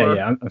stuff?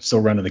 Yeah, I'm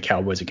still running the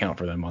Cowboys account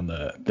for them on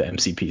the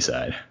MCP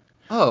side.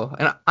 Oh,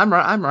 and I'm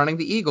running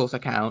the Eagles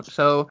account.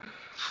 So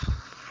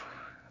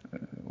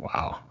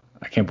wow,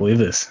 I can't believe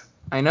this.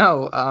 I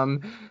know.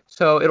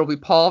 So it'll be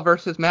Paul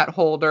versus Matt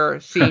Holder,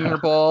 Senior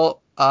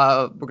Bowl.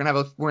 We're gonna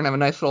have a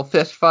nice little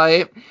fist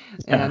fight,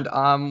 and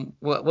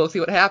we'll see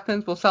what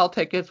happens. We'll sell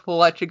tickets. We'll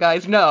let you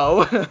guys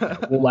know.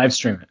 We'll live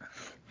stream it.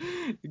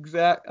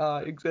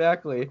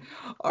 Exactly.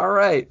 All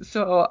right.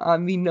 So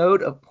on the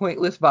note of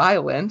pointless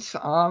violence,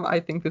 I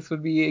think this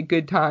would be a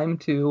good time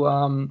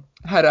to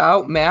head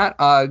out. Matt,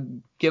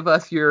 give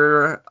us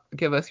your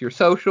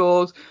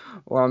socials.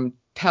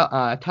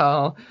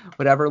 Tell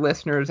whatever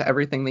listeners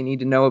everything they need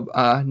to know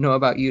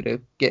about you to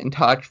get in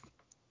touch.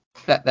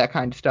 That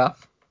kind of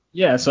stuff.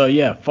 Yeah,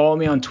 so follow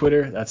me on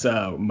Twitter. That's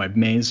my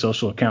main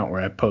social account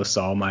where I post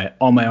all my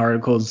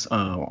articles,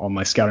 all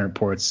my scouting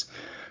reports,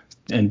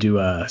 and do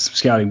some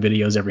scouting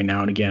videos every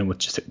now and again with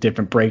just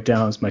different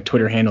breakdowns. My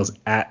Twitter handle is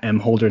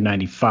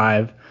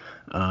 @mholder95.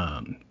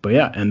 But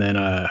yeah, and then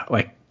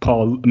like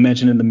Paul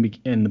mentioned in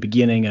the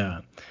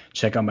beginning,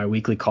 check out my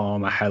weekly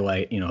column. I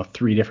highlight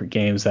 3 different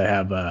games that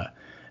have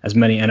as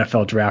many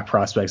NFL draft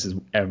prospects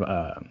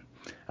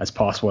as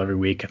possible every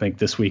week. I think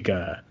this week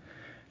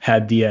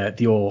had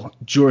the old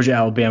Georgia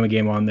Alabama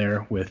game on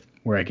there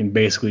where I can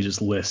basically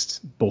just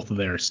list both of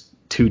theirs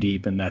too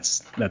deep, and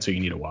that's what you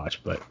need to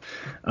watch. But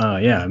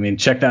I mean,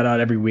 check that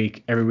out every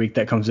week. Every week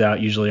that comes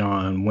out, usually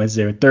on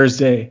Wednesday or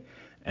Thursday.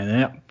 And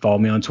then follow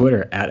me on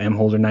Twitter at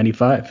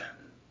mholder95.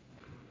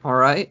 All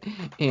right.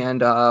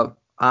 And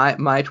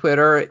my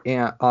Twitter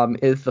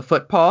is the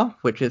Football,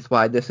 which is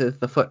why this is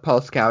the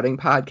Football Scouting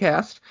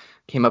Podcast.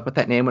 Came up with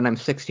that name when I'm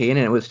 16,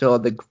 and it was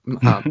still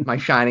my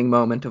shining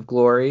moment of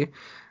glory.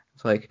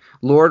 It's like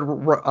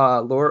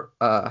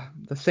the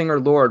singer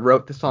Lorde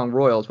wrote the song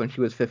Royals when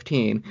she was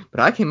 15, but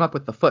I came up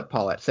with the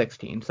football at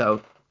 16.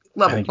 So I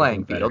level think you're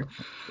playing better. field.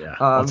 Yeah,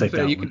 I'll take So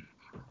that you one. can,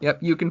 yep,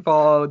 you can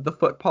follow the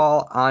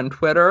football on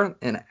Twitter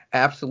and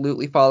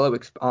absolutely follow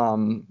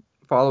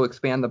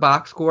Expand the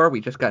Box Score.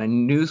 We just got a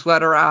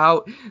newsletter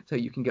out, so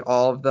you can get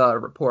all of the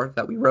reports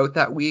that we wrote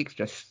that week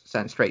just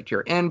sent straight to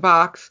your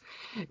inbox.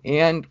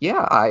 And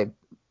yeah, I'm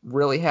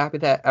really happy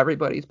that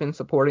everybody's been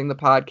supporting the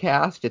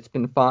podcast. It's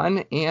been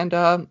fun,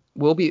 and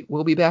we'll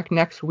be back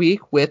next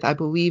week with, I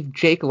believe,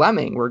 Jake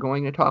Lemming. We're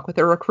going to talk with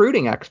a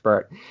recruiting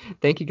expert.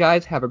 Thank you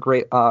guys. Have a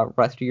great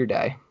rest of your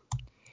day.